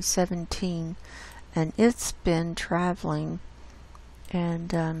 2017, and it's been traveling,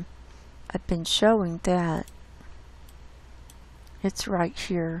 and I've been showing that. It's right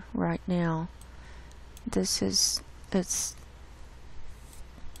here, right now.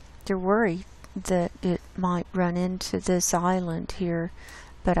 They're worried that it might run into this island here,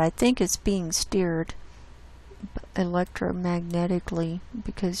 but I think it's being steered electromagnetically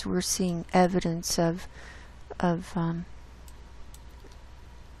because we're seeing evidence of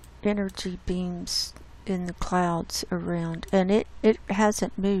energy beams in the clouds around, and it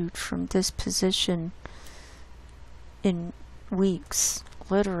hasn't moved from this position in weeks,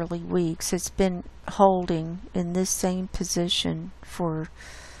 literally weeks. It's been holding in this same position for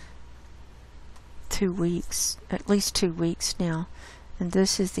 2 weeks, at least 2 weeks now. And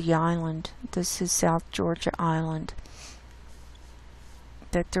this is the island. This is South Georgia Island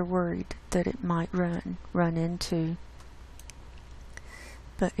that they're worried that it might run into.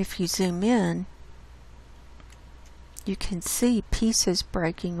 But if you zoom in, you can see pieces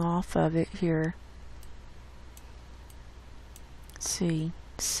breaking off of it here. See,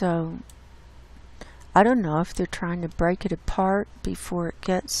 so I don't know if they're trying to break it apart before it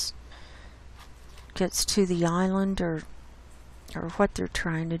gets to the island, or what they're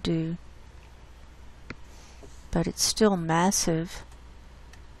trying to do, but it's still massive.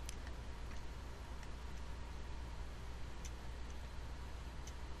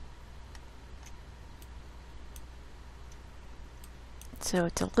 So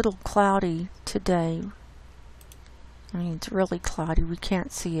it's a little cloudy today. I mean, it's really cloudy. We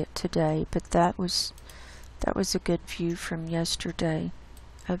can't see it today, but that was a good view from yesterday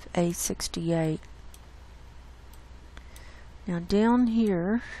of A68. Now down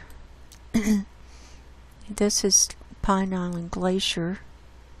here, this is Pine Island Glacier.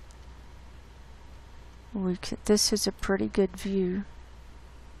 This is a pretty good view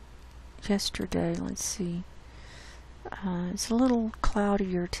yesterday. Let's see. It's a little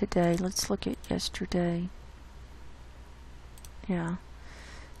cloudier today. Let's look at yesterday. Yeah.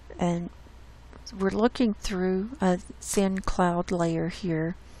 And we're looking through a thin cloud layer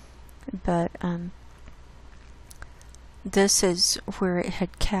here, but this is where it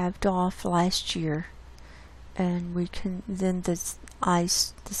had calved off last year, and then the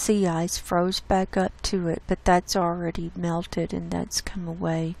sea ice froze back up to it, but that's already melted and that's come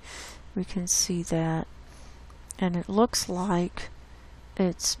away. We can see that, and it looks like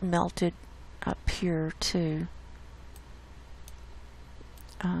it's melted up here too.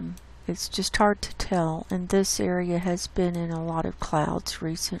 It's just hard to tell, and this area has been in a lot of clouds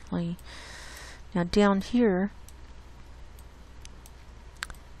recently. Now down here,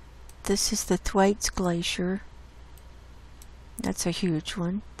 this is the Thwaites Glacier. That's a huge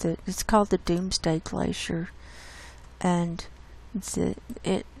one. It's called the Doomsday Glacier, and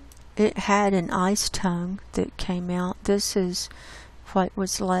it had an ice tongue that came out. This is what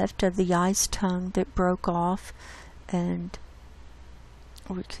was left of the ice tongue that broke off, and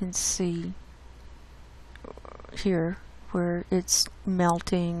we can see here where it's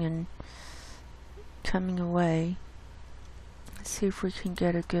melting and coming away. Let's see if we can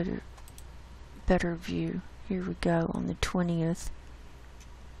get a better view. Here we go on the 20th.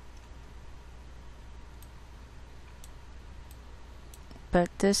 But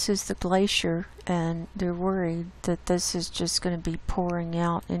this is the glacier, and they're worried that this is just going to be pouring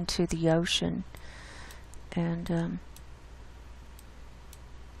out into the ocean, and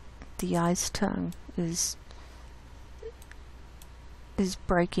the ice tongue is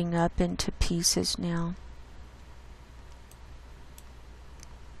breaking up into pieces now.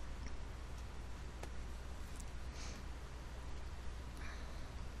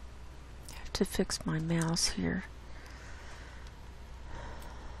 I have to fix my mouse here.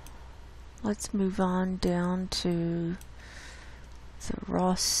 Let's move on down to the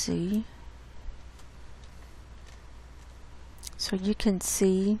Ross Sea. So you can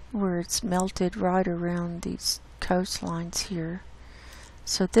see where it's melted right around these coastlines here.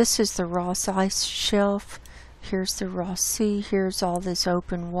 So this is the Ross Ice Shelf. Here's the Ross Sea. Here's all this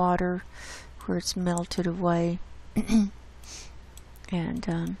open water where it's melted away.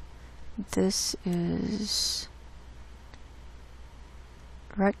 And this is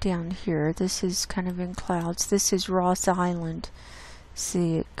right down here. This is kind of in clouds. This is Ross Island.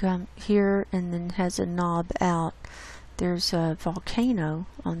 See, it comes here and then has a knob out. There's a volcano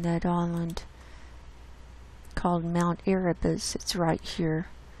on that island called Mount Erebus. It's right here.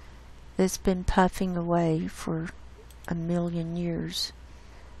 It's been puffing away for 1,000,000 years.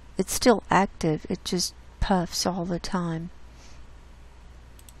 It's still active. It just puffs all the time.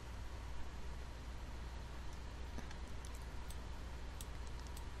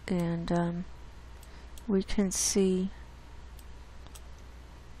 And we can see,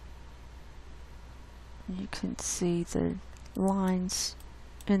 you can see the lines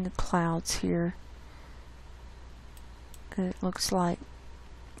in the clouds here. It looks like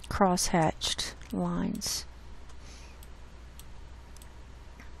cross-hatched lines.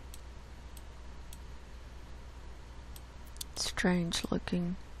 Strange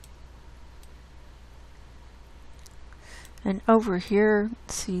looking. And over here,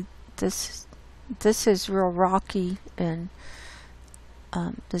 see, this is real rocky, and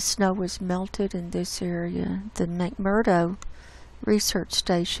the snow was melted in this area. The McMurdo research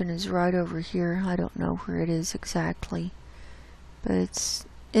station is right over here. I don't know where it is exactly, but it's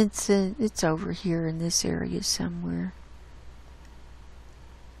over here in this area somewhere.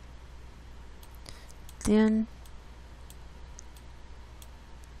 Then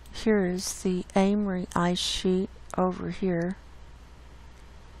here is the Amory ice sheet over here.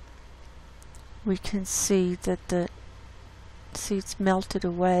 We can see that it's melted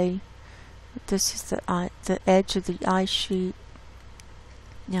away. This is the edge of the ice sheet.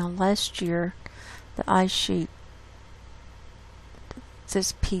 Now last year the ice sheet,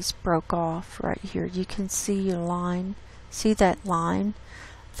 this piece broke off right here. You can see a line. See that line?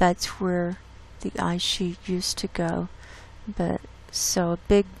 That's where the ice sheet used to go. But so a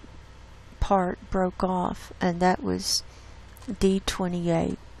big part broke off, and that was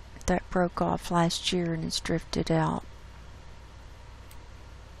D28 that broke off last year and has drifted out.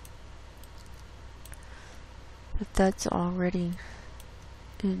 But that's already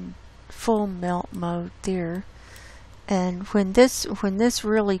in full melt mode there. And when this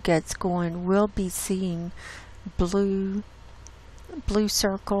really gets going, we'll be seeing blue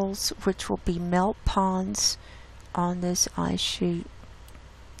circles, which will be melt ponds on this ice sheet.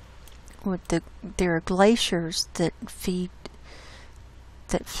 There are glaciers that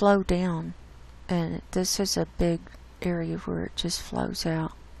flow down, and this is a big area where it just flows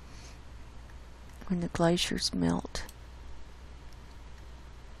out when the glaciers melt.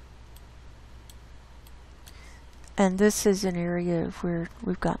 And this is an area where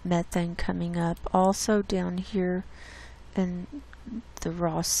we've got methane coming up. Also down here in the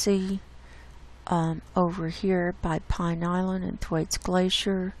Ross Sea, over here by Pine Island and Thwaites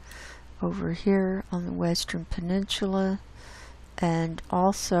Glacier, over here on the Western Peninsula, and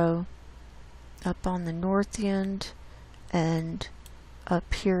also up on the north end and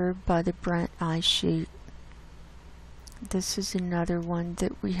up here by the Brent ice sheet. This is another one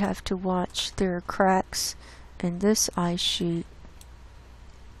that we have to watch. There are cracks in this ice sheet,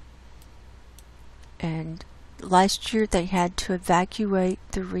 and last year they had to evacuate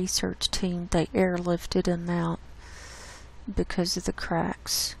the research team. They airlifted them out because of the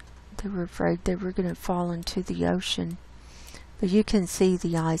cracks. They were afraid they were going to fall into the ocean. But you can see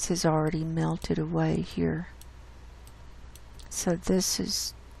the ice has already melted away here. So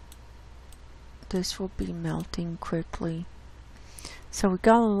this will be melting quickly. So we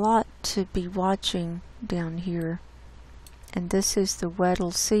got a lot to be watching down here. And this is the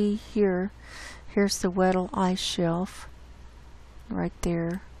Weddell Sea here. Here's the Weddell ice shelf right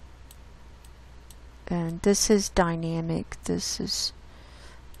there. And this is dynamic. This is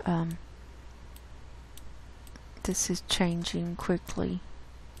changing quickly.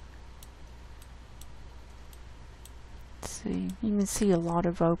 Let's see, you can see a lot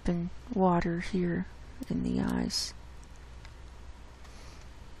of open water here in the ice.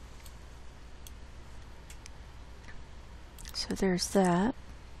 So there's that.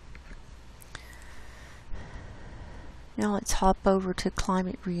 Now let's hop over to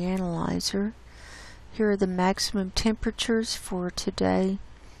Climate Reanalyzer. Here are the maximum temperatures for today.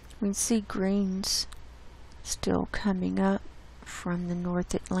 We can see greens still coming up from the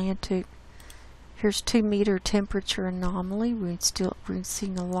North Atlantic. Here's 2 meter temperature anomaly. We're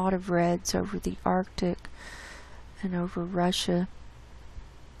seeing a lot of reds over the Arctic and over Russia.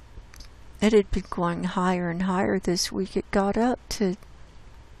 It had been going higher and higher this week. It got up to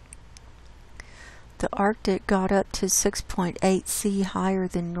The Arctic got up to 6.8 C higher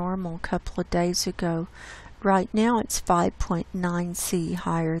than normal a couple of days ago. Right now it's 5.9 C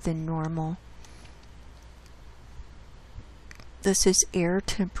higher than normal. This is air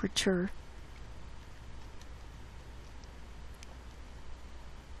temperature.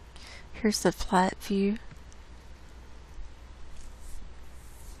 Here's the flat view.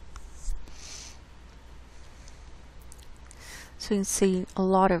 So you can see a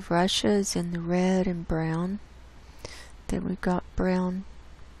lot of Russia is in the red and brown. Then we've got brown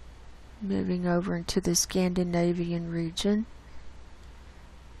moving over into the Scandinavian region.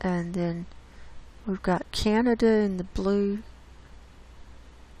 And then we've got Canada in the blue.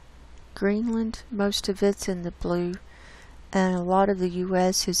 Greenland, most of it's in the blue. And a lot of the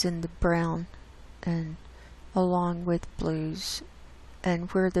US is in the brown, and along with blues.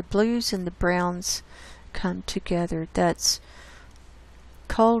 And where the blues and the browns come together, that's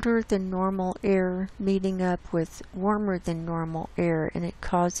colder than normal air meeting up with warmer than normal air, and it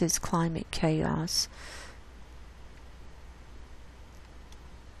causes climate chaos.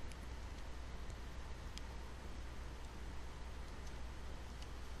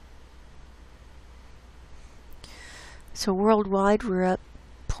 So worldwide we're up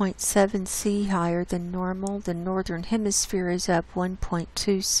 0.7 C higher than normal. The northern hemisphere is up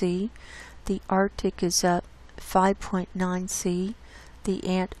 1.2 C. The Arctic is up 5.9 C. The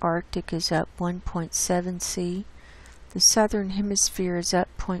Antarctic is up 1.7 C. The southern hemisphere is up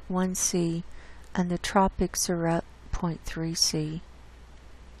 0.1 C. And the tropics are up 0.3 C.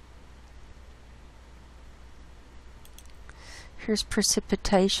 Here's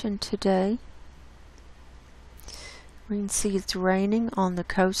precipitation today. We can see it's raining on the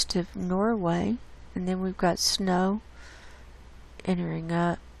coast of Norway, and then we've got snow entering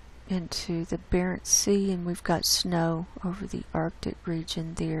up into the Barents Sea, and we've got snow over the Arctic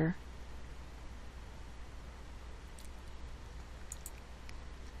region there.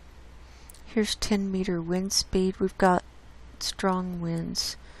 Here's 10-meter wind speed. We've got strong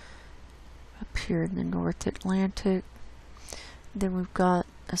winds up here in the North Atlantic. Then we've got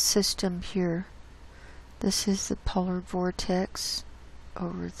a system here. This is the polar vortex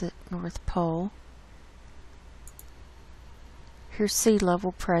over the North Pole. Here's sea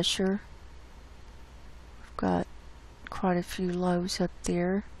level pressure. We've got quite a few lows up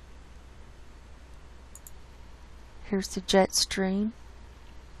there. Here's the jet stream.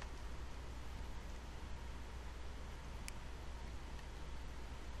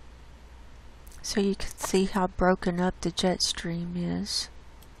 So you can see how broken up the jet stream is.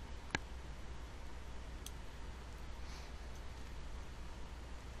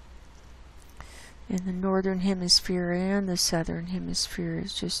 In the northern hemisphere and the southern hemisphere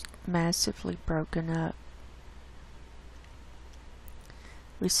is just massively broken up.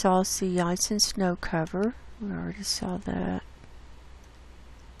 We saw sea ice and snow cover. We already saw that.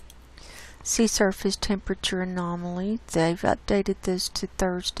 Sea surface temperature anomaly. They've updated this to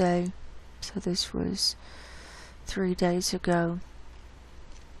Thursday, so this was 3 days ago.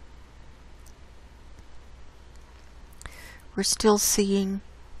 We're still seeing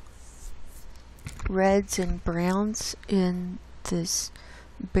reds and browns in this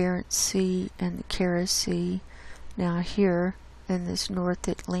Barents Sea and the Kara Sea. Now here in this North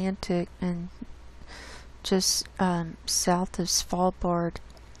Atlantic and just south of Svalbard,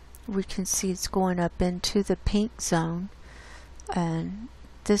 we can see it's going up into the pink zone, and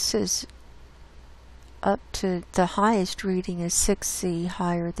this is up to the highest reading is 6 C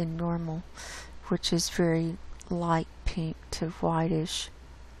higher than normal, which is very light pink to whitish.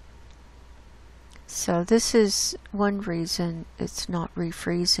 So this is one reason it's not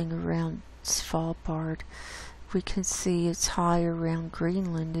refreezing around Svalbard. We can see it's high around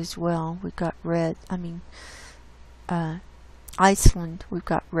Greenland as well. We've got Iceland. We've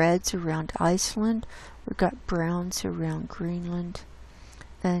got reds around Iceland. We've got browns around Greenland.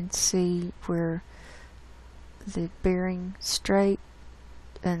 And see where the Bering Strait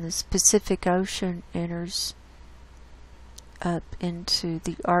and the Pacific Ocean enters up into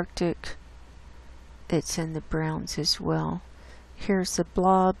the Arctic. It's in the browns as well. Here's the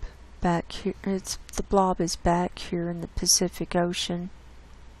blob back here. The blob is back here in the Pacific Ocean.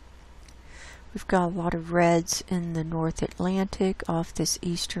 We've got a lot of reds in the North Atlantic off this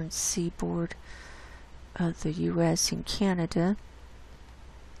eastern seaboard of the US and Canada.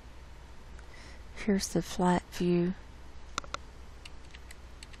 Here's the flat view.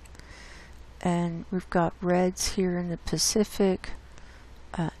 And we've got reds here in the Pacific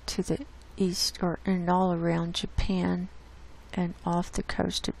to the east, and all around Japan and off the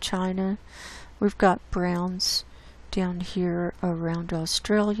coast of China. We've got browns down here around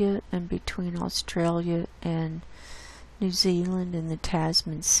Australia and between Australia and New Zealand and the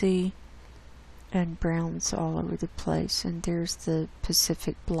Tasman Sea, and browns all over the place. And there's the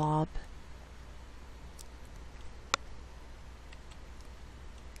Pacific blob.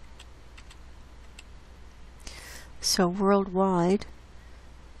 So worldwide,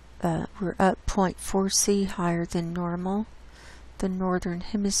 we're up 0.4 C higher than normal. The Northern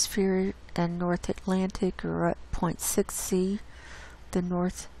Hemisphere and North Atlantic are up 0.6 C. The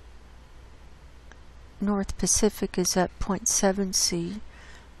North Pacific is up 0.7 C.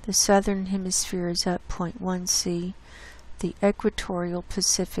 The Southern Hemisphere is up 0.1 C. The Equatorial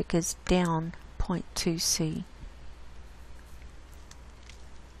Pacific is down 0.2 C.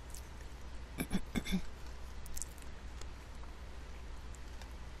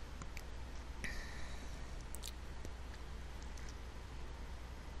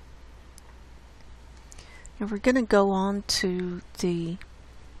 And we're going to go on to the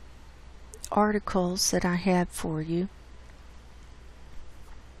articles that I have for you.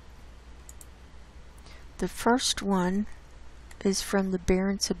 The first one is from the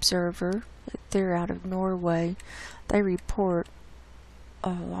Barents Observer. They're out of Norway. They report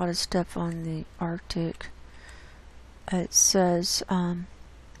a lot of stuff on the Arctic. It says,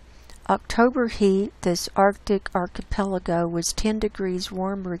 October heat, this Arctic archipelago was 10 degrees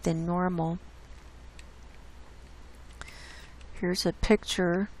warmer than normal. Here's a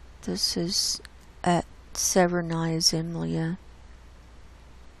picture. This is at Severnaya Zemlya.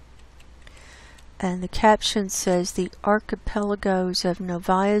 And the caption says, the archipelagos of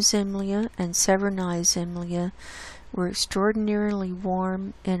Novaya Zemlya and Severnaya Zemlya were extraordinarily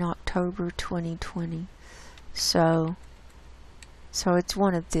warm in October 2020. So it's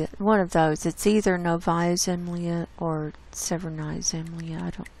one of those. It's either Novaya Zemlya or Severnaya Zemlya.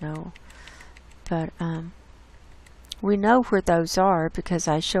 I don't know. But we know where those are because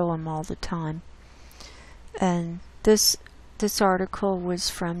I show them all the time. And this article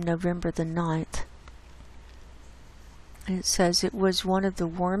was from November the 9th. And it says it was one of the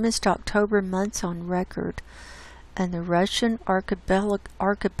warmest October months on record, and the Russian archipelago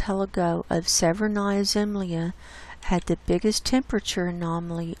of Severnaya Zemlya had the biggest temperature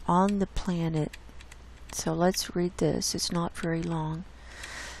anomaly on the planet. So let's read this. It's not very long.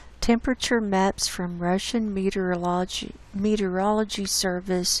 Temperature maps from Russian meteorology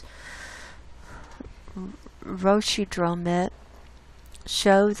service Roshidromet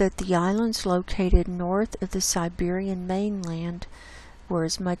show that the islands located north of the Siberian mainland were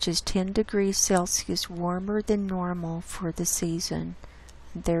as much as 10 degrees Celsius warmer than normal for the season.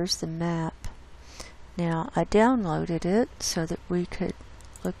 And there's the map. Now, I downloaded it so that we could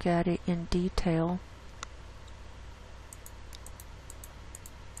look at it in detail.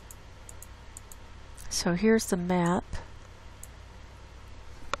 So here's the map,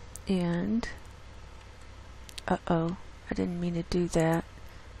 and uh-oh, I didn't mean to do that.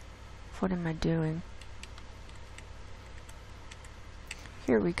 What am I doing?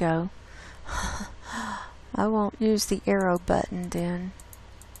 Here we go. I won't use the arrow button then.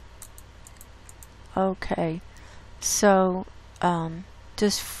 Okay, so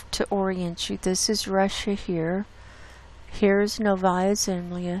just to orient you, this is Russia here. Here's Novaya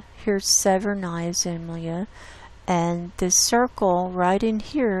Zemlya, here's Severnaya Zemlya, and this circle right in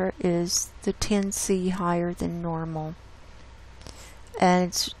here is the 10 C higher than normal.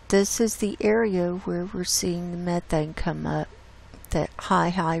 And this is the area where we're seeing the methane come up, that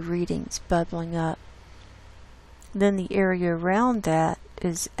high readings bubbling up. Then the area around that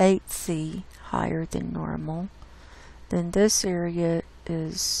is 8 C higher than normal. Then this area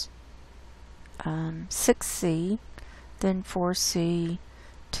is 6 C. Then 4C,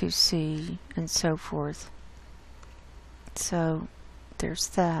 2C, and so forth. So there's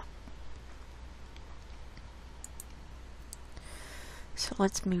that. So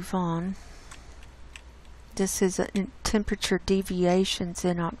let's move on. This is temperature deviations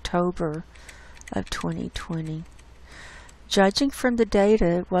in October of 2020. Judging from the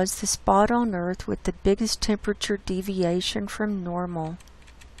data, it was the spot on Earth with the biggest temperature deviation from normal.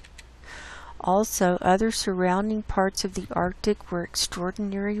 Also, other surrounding parts of the Arctic were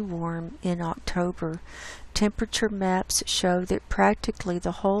extraordinarily warm in October. Temperature maps show that practically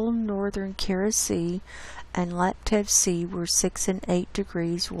the whole northern Kara Sea and Laptev Sea were 6 and 8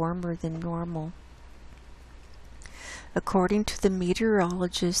 degrees warmer than normal. According to the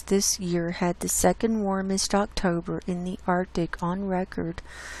meteorologists, this year had the second warmest October in the Arctic on record.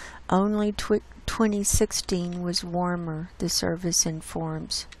 Only 2016 was warmer, the service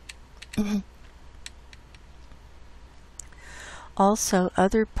informs. Also,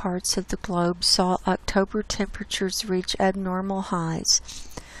 other parts of the globe saw October temperatures reach abnormal highs.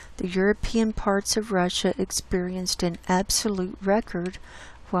 The European parts of Russia experienced an absolute record,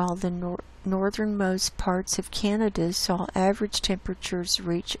 while the northernmost parts of Canada saw average temperatures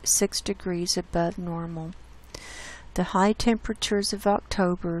reach 6 degrees above normal. The high temperatures of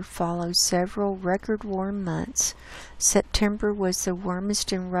October followed several record warm months. September was the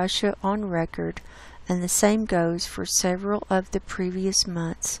warmest in Russia on record, and the same goes for several of the previous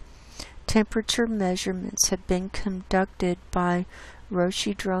months. Temperature measurements have been conducted by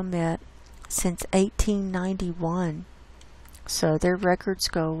Roshidromet since 1891. So their records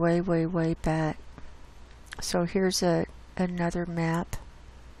go way, way, way back. So here's another map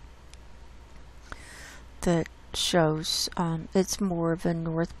that shows it's more of a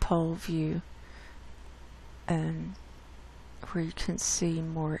North Pole view, and where you can see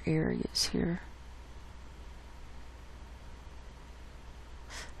more areas here.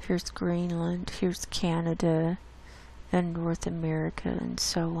 Here's Greenland, here's Canada, and North America, and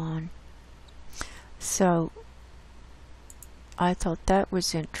so on. So I thought that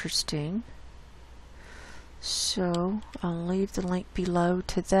was interesting. So I'll leave the link below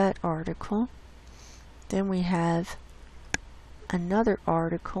to that article. Then we have another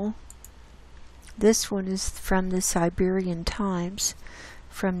article. This one is from the Siberian Times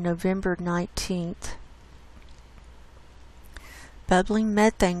from November 19th. Bubbling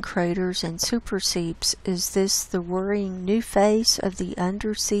methane craters and superseeps. Is this the worrying new face of the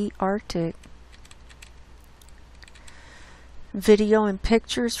undersea Arctic? Video and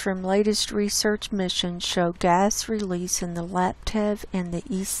pictures from latest research missions show gas release in the Laptev and the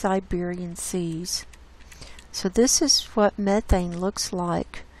East Siberian seas. So this is what methane looks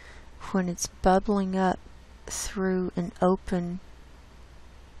like when it's bubbling up through an open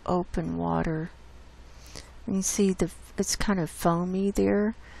water. And you see it's kind of foamy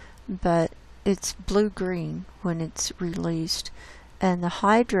there, but it's blue-green when it's released. And the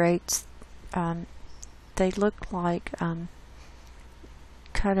hydrates, they look like kind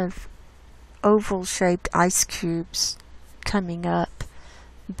of oval-shaped ice cubes coming up,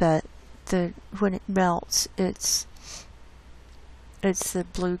 but when it melts, it's the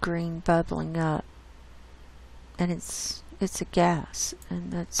blue-green bubbling up, and it's a gas,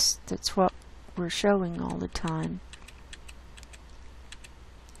 and that's what we're showing all the time.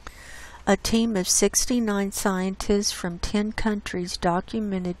 A team of 69 scientists from 10 countries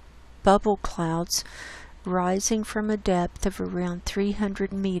documented bubble clouds rising from a depth of around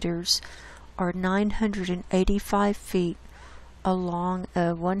 300 meters or 985 feet along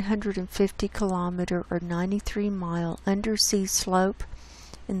a 150 kilometer or 93 mile undersea slope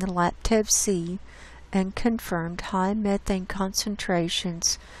in the Laptev Sea, and confirmed high methane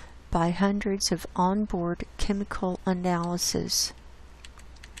concentrations by hundreds of onboard chemical analysis.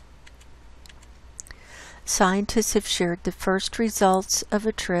 Scientists have shared the first results of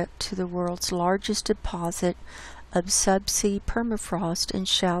a trip to the world's largest deposit of subsea permafrost and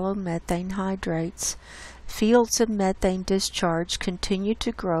shallow methane hydrates. Fields of methane discharge continue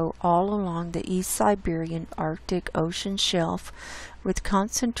to grow all along the East Siberian Arctic Ocean shelf, with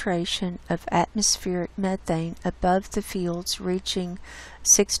concentration of atmospheric methane above the fields reaching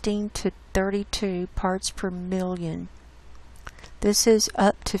 16 to 32 parts per million. This is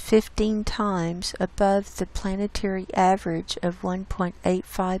up to 15 times above the planetary average of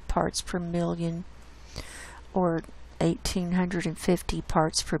 1.85 parts per million, or 1,850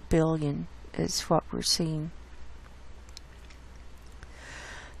 parts per billion is what we're seeing.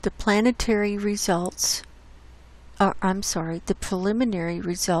 The preliminary results are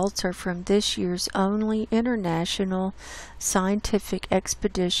from this year's only international scientific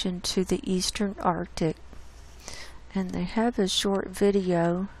expedition to the eastern Arctic. And they have a short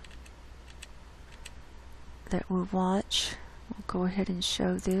video that we'll watch. We'll go ahead and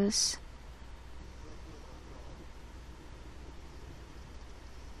show this.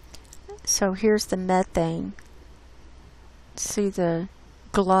 So here's the methane. See the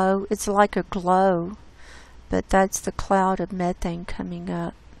glow? It's like a glow, but that's the cloud of methane coming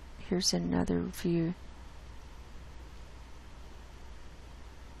up. Here's another view.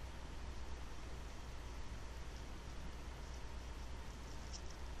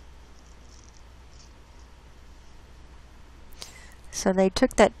 So they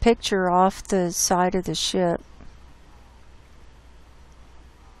took that picture off the side of the ship.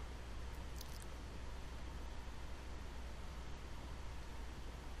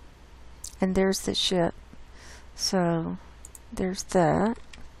 And there's the ship. So there's that.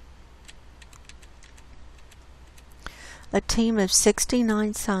 A team of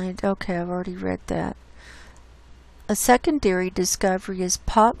 69 scientists. Okay, I've already read that. A secondary discovery is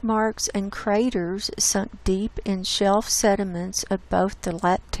pockmarks and craters sunk deep in shelf sediments of both the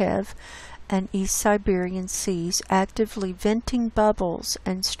Laptev and East Siberian seas, actively venting bubbles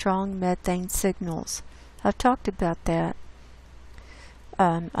and strong methane signals. I've talked about that.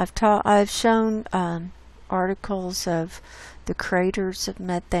 I've shown articles of the craters of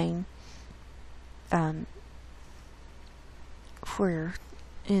methane where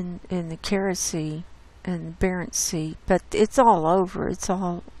in the Kara Sea and Barents Sea, but it's all over. It's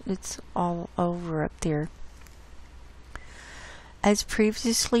all over up there. As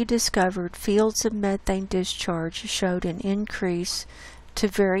previously discovered, fields of methane discharge showed an increase to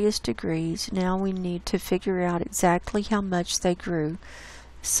various degrees. Now we need to figure out exactly how much they grew,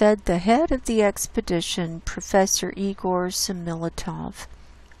 said the head of the expedition, Professor Igor Semilitov.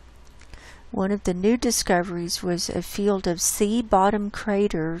 One of the new discoveries was a field of sea-bottom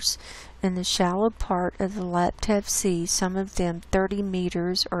craters in the shallow part of the Laptev Sea, some of them 30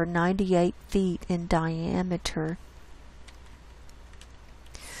 meters or 98 feet in diameter.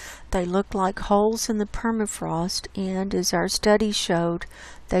 They looked like holes in the permafrost, and, as our study showed,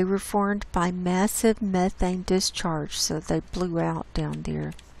 they were formed by massive methane discharge, so they blew out down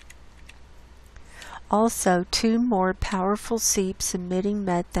there. Also, 2 more powerful seeps emitting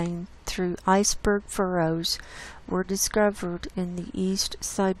methane through iceberg furrows were discovered in the East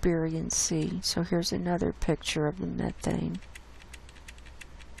Siberian Sea. So here's another picture of the methane.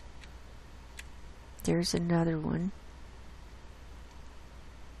 There's another one.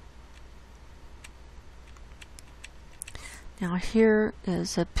 Now here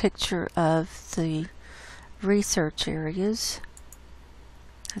is a picture of the research areas.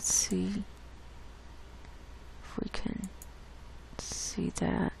 Let's see if we can see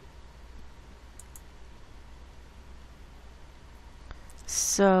that.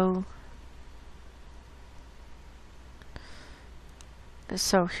 So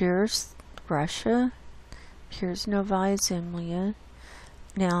here's Russia, here's Novaya Zemlya.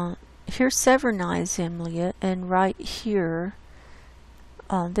 Now here's Severnaya Zemlya, and right here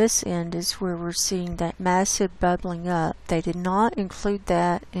on this end is where we're seeing that massive bubbling up. They did not include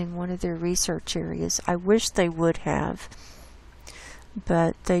that in one of their research areas. I wish they would have,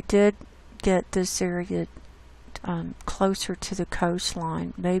 but they did get this area closer to the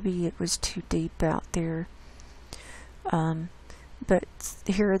coastline. Maybe it was too deep out there. But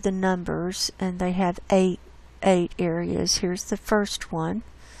here are the numbers, and they have eight areas. Here's the first one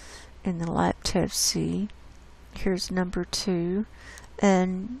in the Laptev Sea. Here's number 2,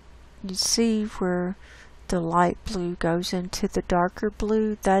 and you see where the light blue goes into the darker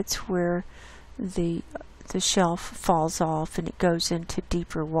blue. That's where the shelf falls off and it goes into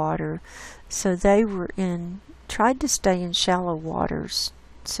deeper water. So they were tried to stay in shallow waters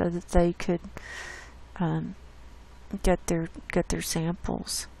so that they could get their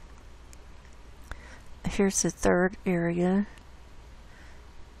samples. Here's the third area.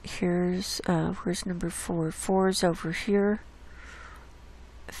 Here's where's number 4? 4 is over here.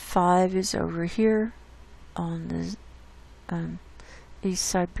 5 is over here on the East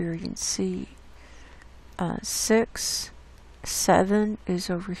Siberian Sea. 6, 7 is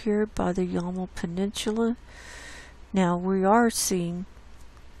over here by the Yamal Peninsula. Now we are seeing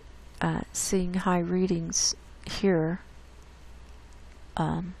high readings here,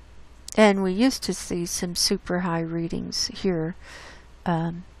 and we used to see some super high readings here.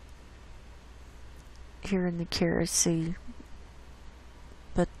 Here in the Kara Sea,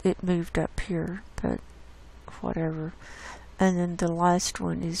 but it moved up here, but whatever. And then the last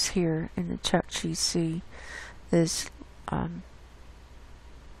one is here in the Chukchi Sea. It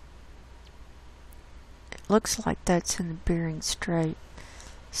looks like that's in the Bering Strait.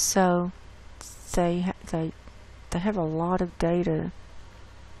 So they have a lot of data.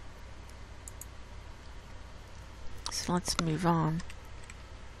 So let's move on.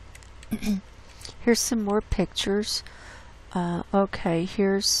 Here's some more pictures. Okay,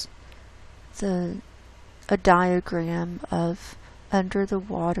 here's a diagram of under the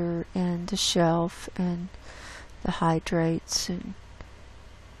water and the shelf and the hydrates and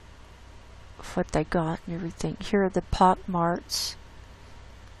what they got and everything. Here are the pock marks,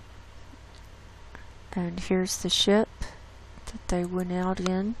 and here's the ship that they went out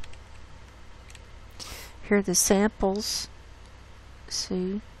in. Here are the samples,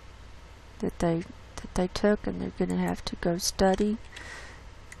 see, that they took, and they're going to have to go study.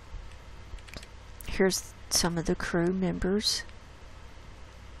 Here's some of the crew members.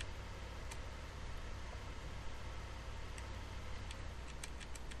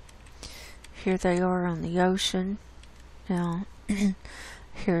 Here they are on the ocean. Now,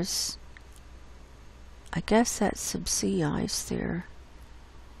 here's I guess that's some sea ice there.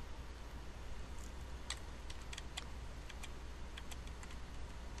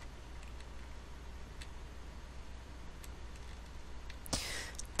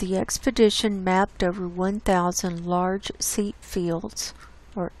 The expedition mapped over 1,000 large seep fields,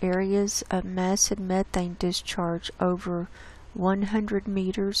 or areas of massive methane discharge over 100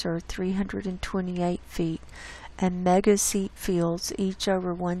 meters or 328 feet, and mega seep fields each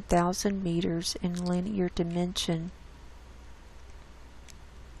over 1,000 meters in linear dimension.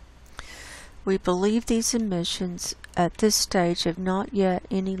 We believe these emissions at this stage have not yet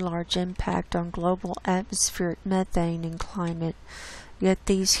any large impact on global atmospheric methane and climate. Yet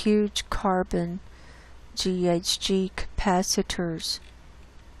these huge carbon GHG capacitors,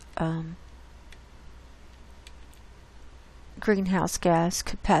 greenhouse gas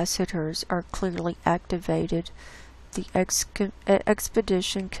capacitors, are clearly activated, the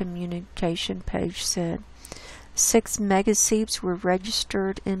expedition communication page said. 6 megaseeps were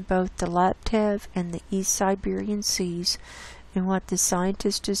registered in both the Laptev and the East Siberian seas in what the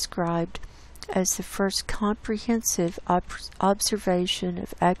scientists described as the first comprehensive observation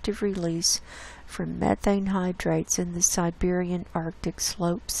of active release from methane hydrates in the Siberian Arctic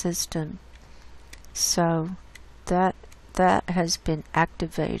slope system. So that has been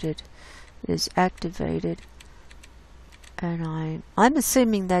activated, is activated, and I'm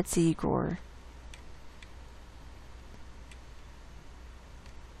assuming that's Igor.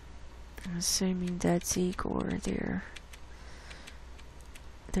 I'm assuming that's Igor there.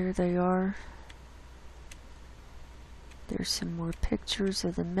 There they are. There's some more pictures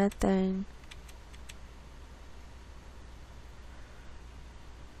of the methane.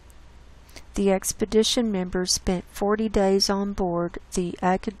 The expedition members spent 40 days on board the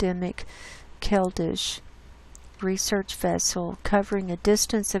academic Keldysh research vessel, covering a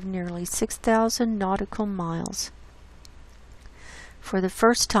distance of nearly 6,000 nautical miles. For the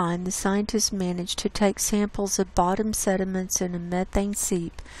first time, the scientists managed to take samples of bottom sediments in a methane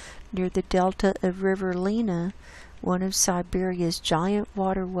seep near the delta of River Lena, one of Siberia's giant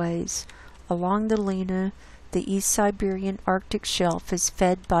waterways. Along the Lena, the East Siberian Arctic shelf is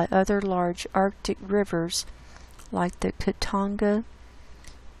fed by other large Arctic rivers like the Katanga,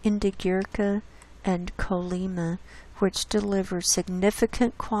 Indigirka, and Kolyma, which deliver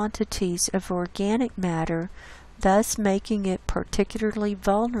significant quantities of organic matter, thus making it particularly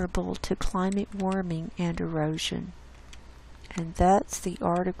vulnerable to climate warming and erosion. And that's the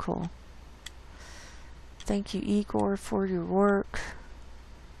article. Thank you, Igor, for your work,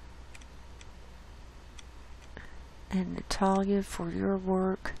 and Natalia for your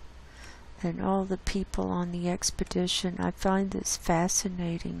work, and all the people on the expedition. I find this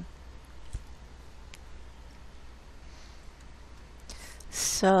fascinating.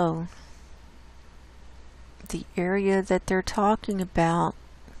 So, the area that they're talking about,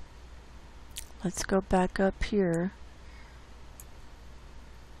 let's go back up here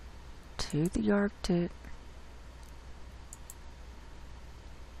to the Arctic.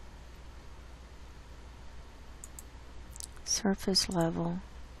 Surface level.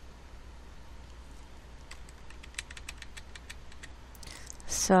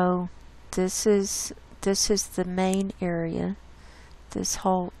 So this is the main area, this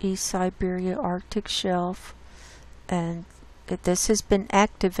whole East Siberia Arctic shelf, and this has been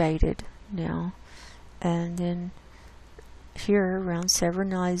activated now. And then here around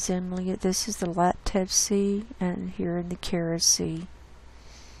Severnaya Zemlya, this is the Laptev Sea, and here in the Kara Sea.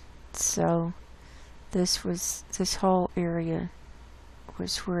 So this whole area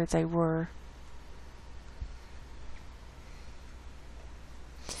was where they were.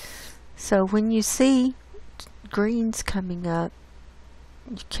 So when you see greens coming up,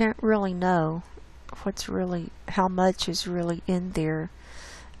 you can't really know how much is really in there,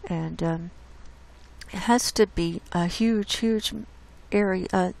 and it has to be a huge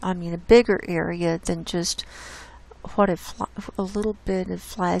area. I mean, a bigger area than just what a little bit of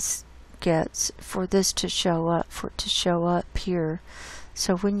flash gets for this to show up, here.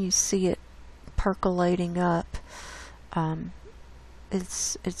 So when you see it percolating up,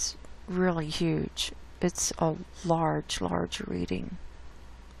 it's really huge. It's a large reading.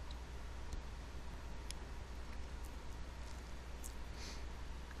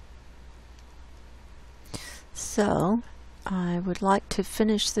 So I would like to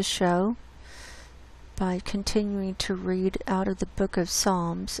finish the show by continuing to read out of the book of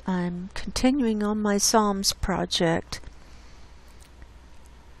Psalms. I'm continuing on my Psalms project,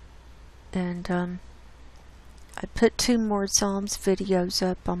 and I put 2 more Psalms videos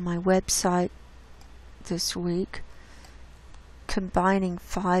up on my website this week, combining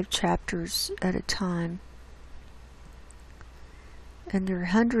 5 chapters at a time. And there are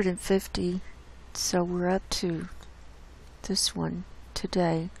 150, so we're up to this one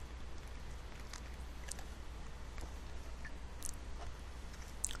today.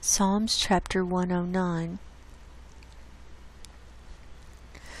 Psalms chapter 109.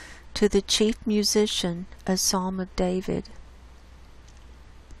 To the chief musician, a psalm of David.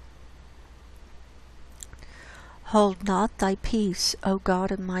 Hold not thy peace, O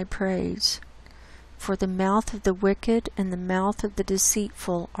God of my praise, for the mouth of the wicked and the mouth of the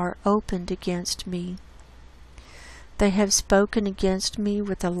deceitful are opened against me. They have spoken against me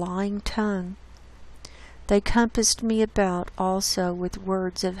with a lying tongue. They compassed me about also with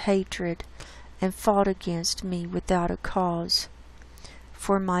words of hatred, and fought against me without a cause.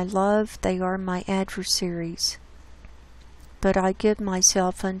 For my love they are my adversaries. But I give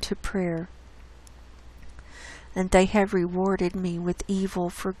myself unto prayer, and they have rewarded me with evil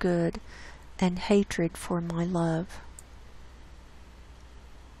for good, and hatred for my love.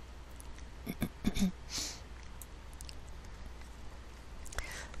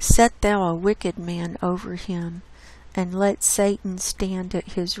 Set thou a wicked man over him, and let Satan stand at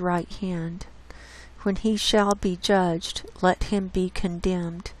his right hand. When he shall be judged, let him be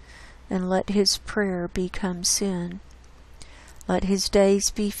condemned, and let his prayer become sin. Let his days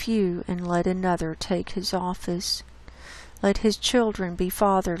be few, and let another take his office. Let his children be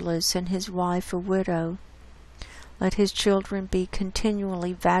fatherless, and his wife a widow. Let his children be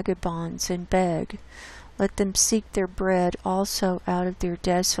continually vagabonds and beg. Let them seek their bread also out of their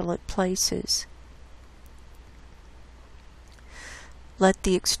desolate places. Let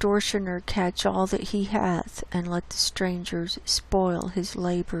the extortioner catch all that he hath, and let the strangers spoil his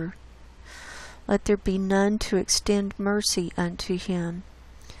labor. Let there be none to extend mercy unto him,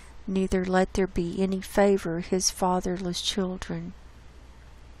 neither let there be any favor his fatherless children.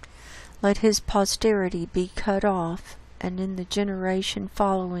 Let his posterity be cut off, and in the generation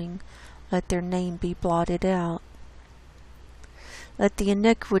following let their name be blotted out. Let the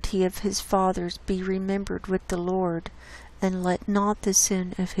iniquity of his fathers be remembered with the Lord, and let not the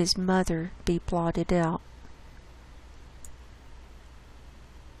sin of his mother be blotted out.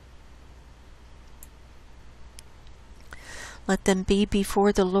 Let them be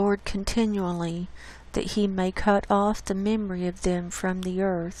before the Lord continually, that he may cut off the memory of them from the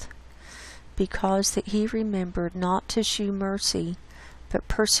earth, because that he remembered not to shew mercy, but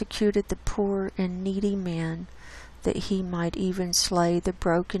persecuted the poor and needy man, that he might even slay the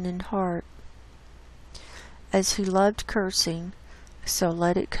broken in heart. As he loved cursing, so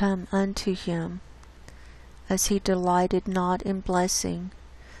let it come unto him. As he delighted not in blessing,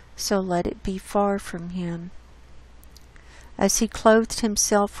 so let it be far from him. As he clothed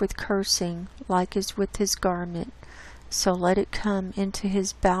himself with cursing, like as with his garment, so let it come into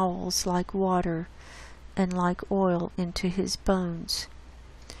his bowels like water, and like oil into his bones.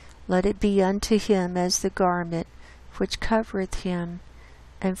 Let it be unto him as the garment which covereth him,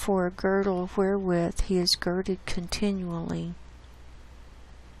 and for a girdle wherewith he is girded continually.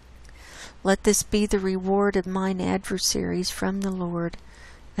 Let this be the reward of mine adversaries from the Lord,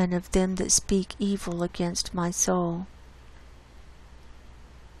 and of them that speak evil against my soul.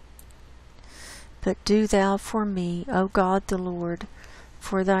 But do thou for me, O God the Lord,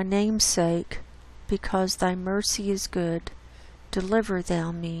 for thy name's sake, because thy mercy is good, deliver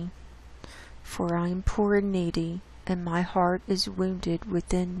thou me. For I am poor and needy, and my heart is wounded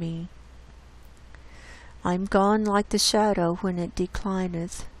within me. I am gone like the shadow when it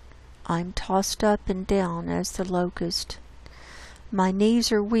declineth. I am tossed up and down as the locust. My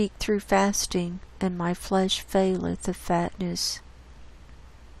knees are weak through fasting, and my flesh faileth of fatness.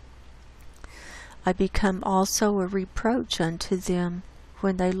 I become also a reproach unto them.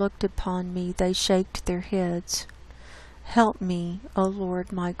 When they looked upon me, they shaked their heads. Help me, O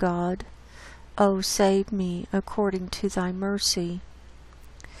Lord my God. O save me according to thy mercy,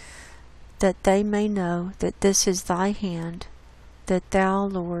 that they may know that this is thy hand, that thou,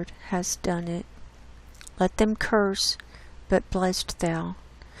 Lord, hast done it. Let them curse, but blessed thou.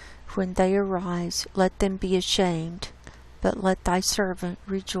 When they arise, let them be ashamed, but let thy servant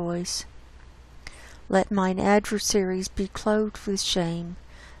rejoice. Let mine adversaries be clothed with shame,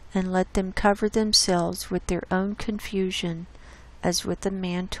 and let them cover themselves with their own confusion, as with a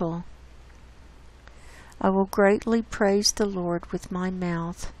mantle. I will greatly praise the Lord with my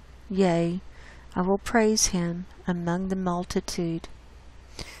mouth, yea, I will praise him among the multitude.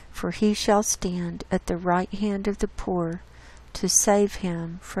 For he shall stand at the right hand of the poor, to save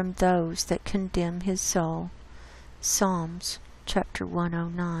him from those that condemn his soul. Psalms chapter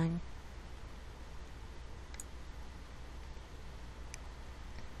 109.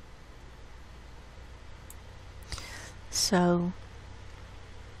 So,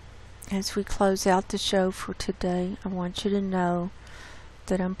 as we close out the show for today, I want you to know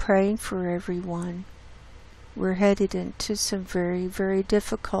that I'm praying for everyone. We're headed into some very, very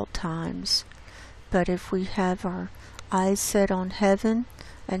difficult times, but if we have our eyes set on heaven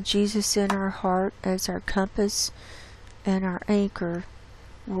and Jesus in our heart as our compass and our anchor,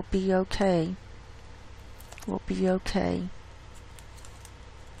 we'll be okay. We'll be okay.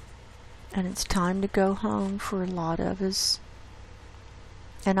 And it's time to go home for a lot of us.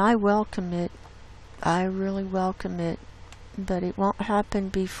 And I welcome it. I really welcome it. But it won't happen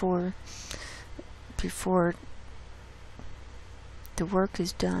before the work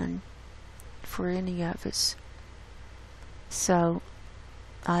is done for any of us. So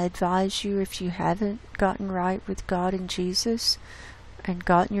I advise you, if you haven't gotten right with God and Jesus and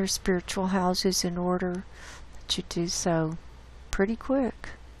gotten your spiritual houses in order, that you do so pretty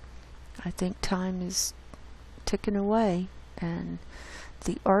quick. I think time is ticking away and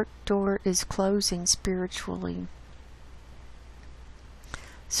the ark door is closing spiritually.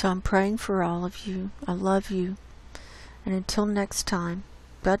 So I'm praying for all of you. I love you. And until next time,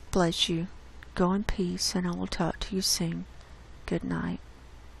 God bless you. Go in peace, and I will talk to you soon. Good night.